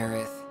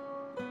 Aerith.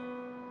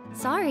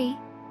 Sorry,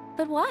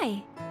 but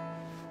why?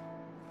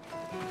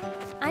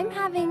 I'm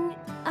having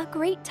a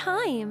great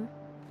time.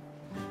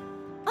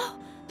 Oh,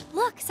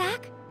 look,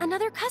 Zach,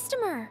 another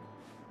customer.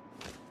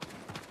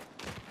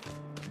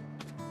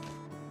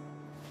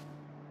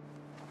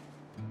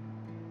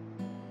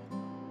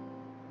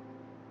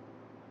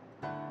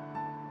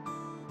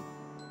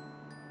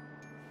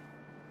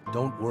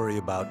 Don't worry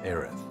about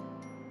Aerith.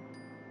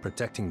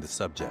 Protecting the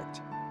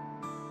subject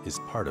is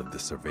part of the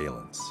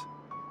surveillance.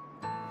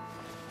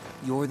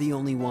 You're the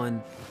only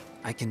one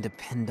I can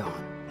depend on.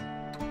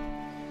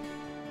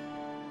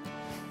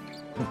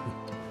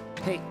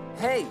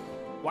 Hey,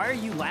 why are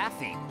you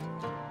laughing?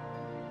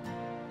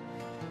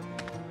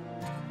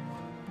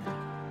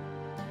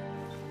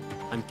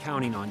 I'm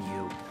counting on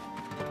you.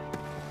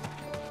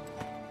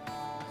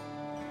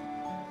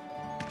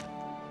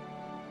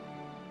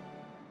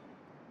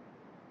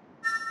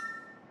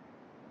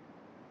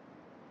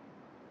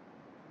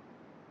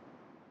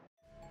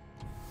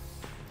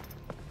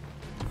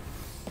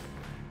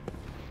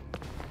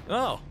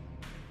 Oh,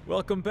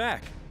 welcome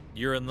back.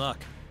 You're in luck.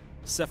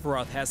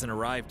 Sephiroth hasn't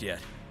arrived yet.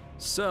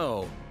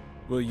 So,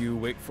 will you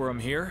wait for him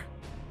here?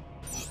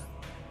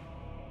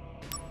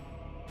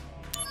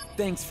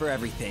 Thanks for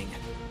everything.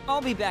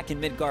 I'll be back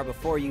in Midgar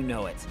before you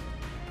know it.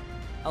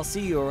 I'll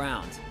see you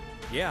around.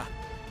 Yeah,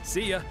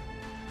 see ya.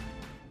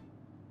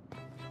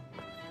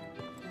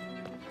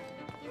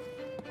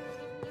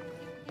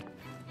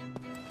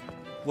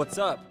 What's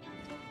up?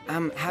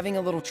 I'm having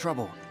a little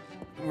trouble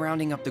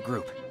rounding up the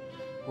group.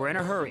 We're in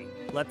a hurry.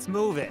 Let's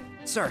move it.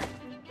 Sir.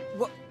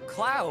 What?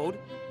 Cloud?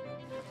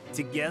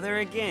 Together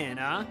again,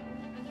 huh?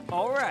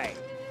 All right.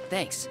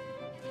 Thanks.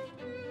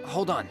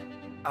 Hold on.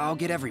 I'll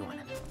get everyone.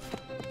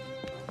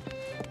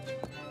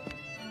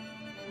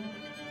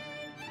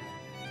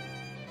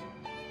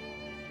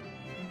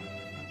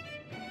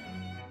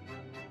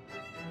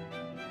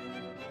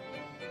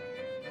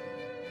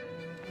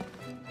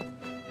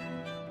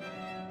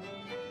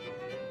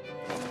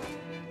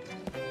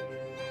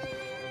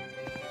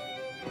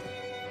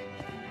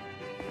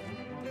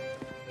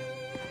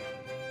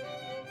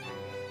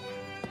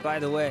 By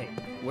the way,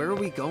 where are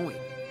we going?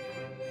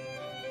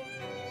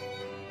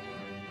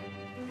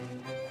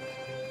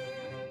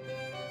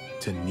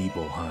 To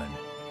Nibelheim.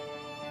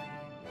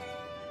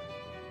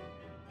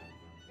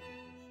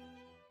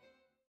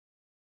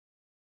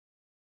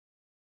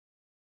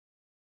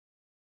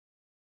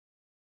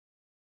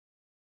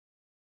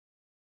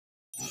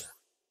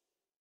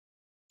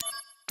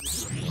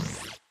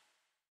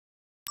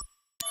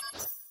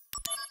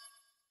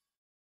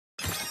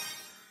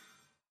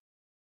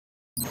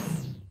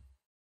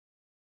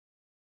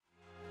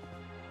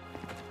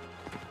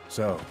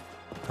 So,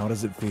 how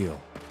does it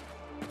feel?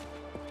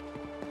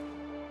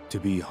 To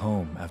be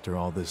home after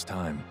all this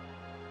time.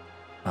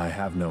 I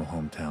have no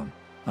hometown.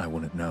 I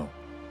wouldn't know.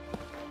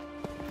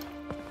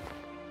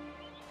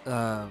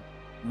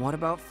 What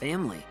about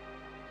family?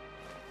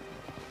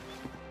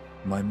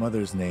 My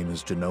mother's name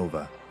is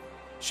Genova.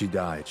 She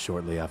died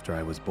shortly after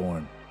I was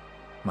born.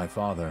 My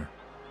father...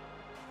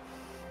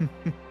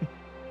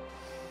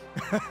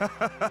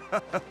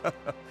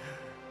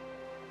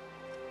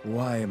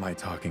 Why am I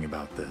talking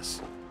about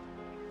this?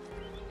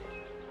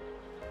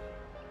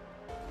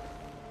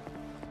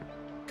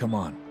 Come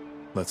on,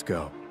 let's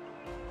go.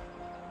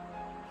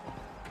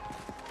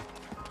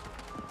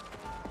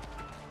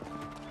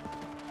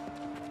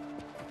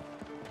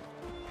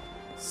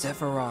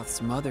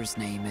 Sephiroth's mother's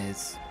name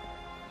is...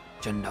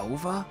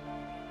 Genova?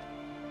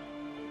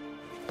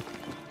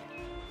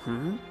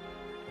 Hmm?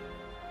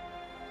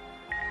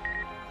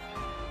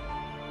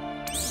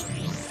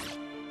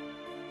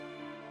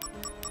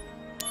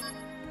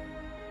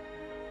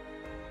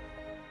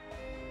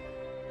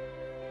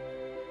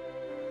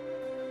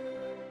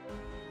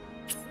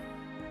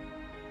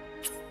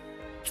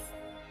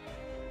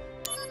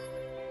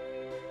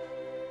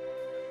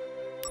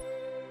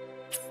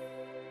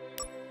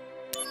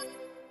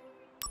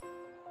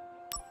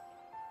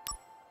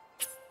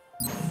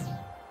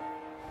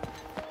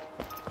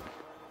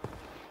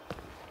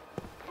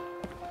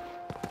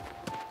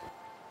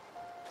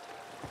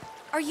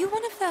 Are you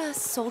one of the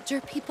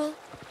soldier people?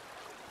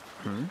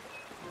 Hmm?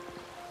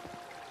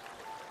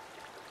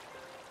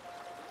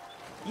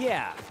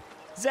 Yeah,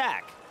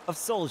 Zach, of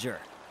Soldier.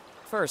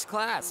 First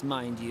class,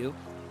 mind you.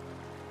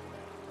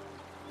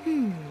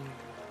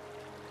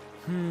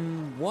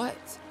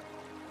 What?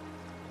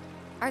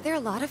 Are there a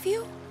lot of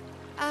you?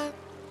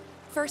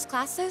 First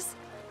classes?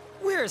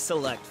 We're a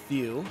select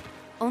few.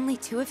 Only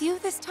 2 of you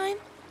this time?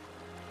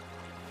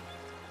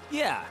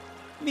 Yeah,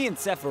 me and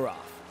Sephiroth.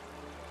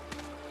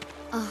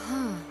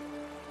 Uh-huh.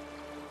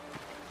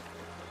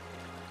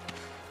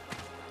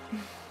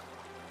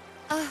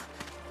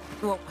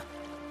 Well...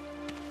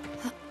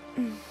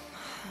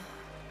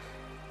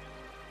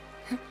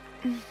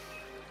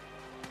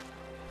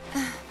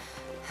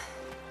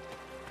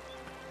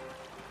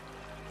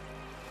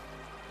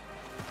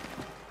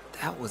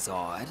 That was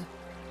odd.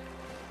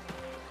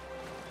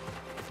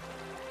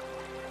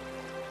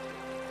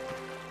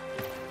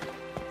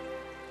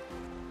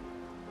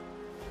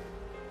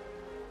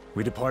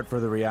 We depart for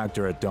the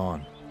reactor at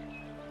dawn.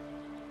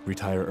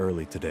 Retire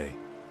early today.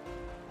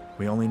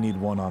 We only need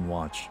 1 on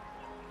watch.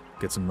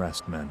 Get some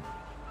rest, men.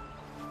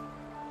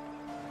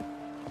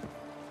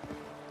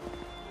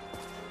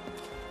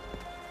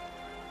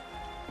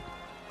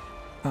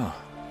 Ah,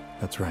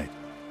 that's right.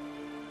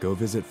 Go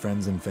visit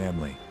friends and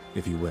family,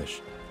 if you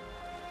wish.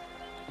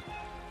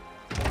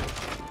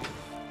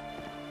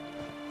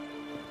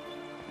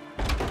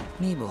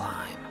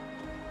 Nibelheim.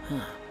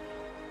 Huh.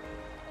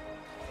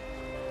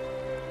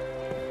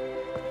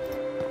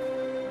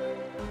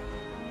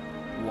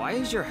 Why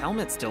is your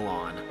helmet still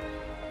on?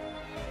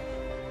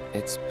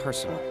 It's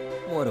personal.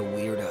 What a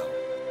weirdo.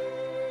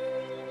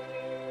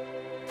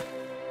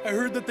 I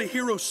heard that the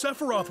hero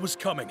Sephiroth was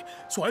coming,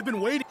 so I've been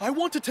waiting. I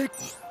want to take...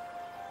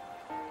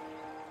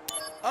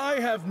 I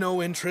have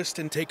no interest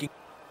in taking...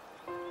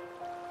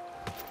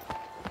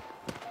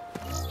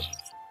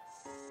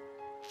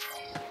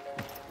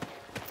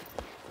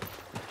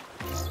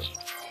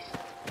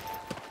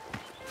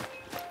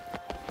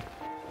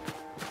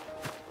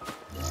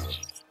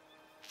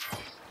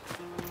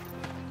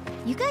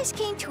 You guys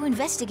came to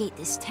investigate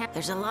this town.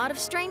 There's a lot of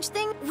strange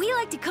things. We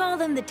like to call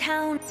them the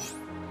town.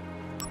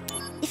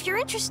 If you're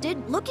interested,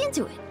 look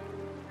into it.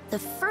 The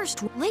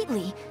first,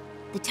 lately,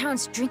 the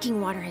town's drinking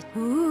water has...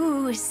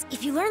 Ooh,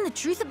 if you learn the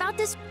truth about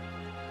this...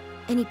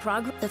 Any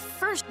progress? The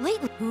first,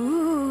 lately...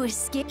 Ooh,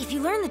 if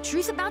you learn the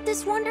truth about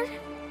this wonder,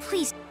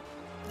 please...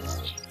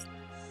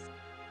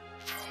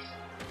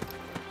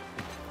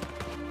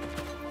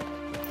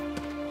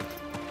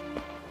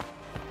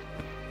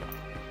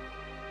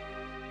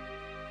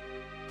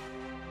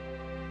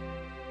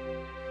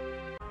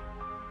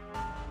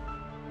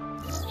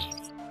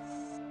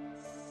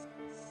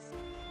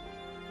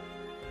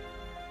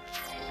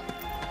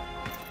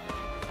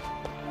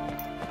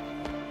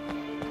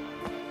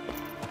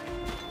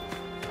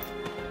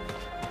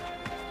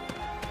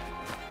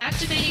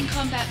 Activating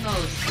combat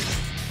mode.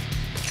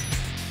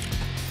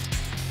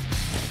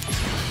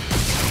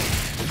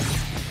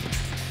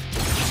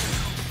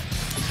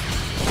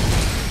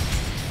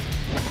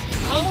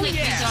 Conflict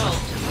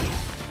resolved.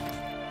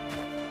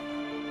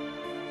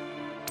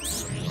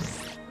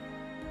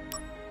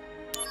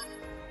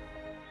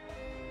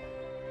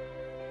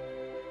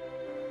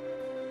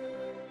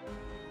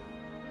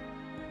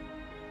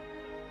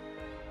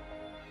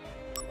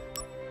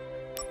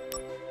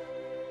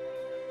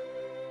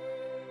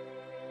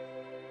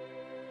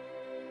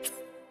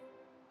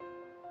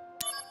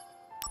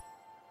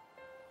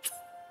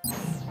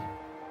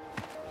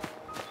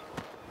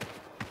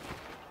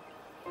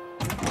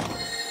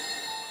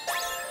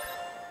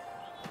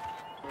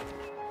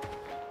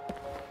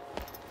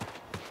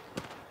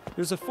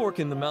 There's a fork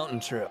in the mountain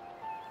trail.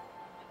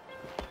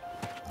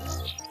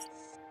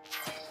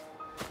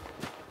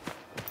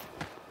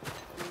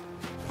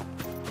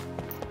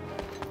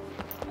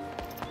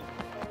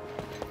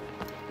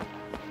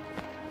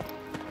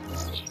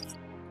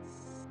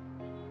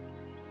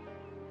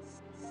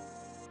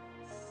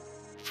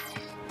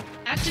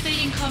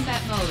 Activating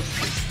combat mode.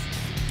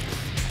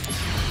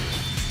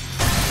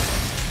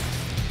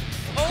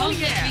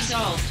 Conflict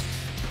resolved.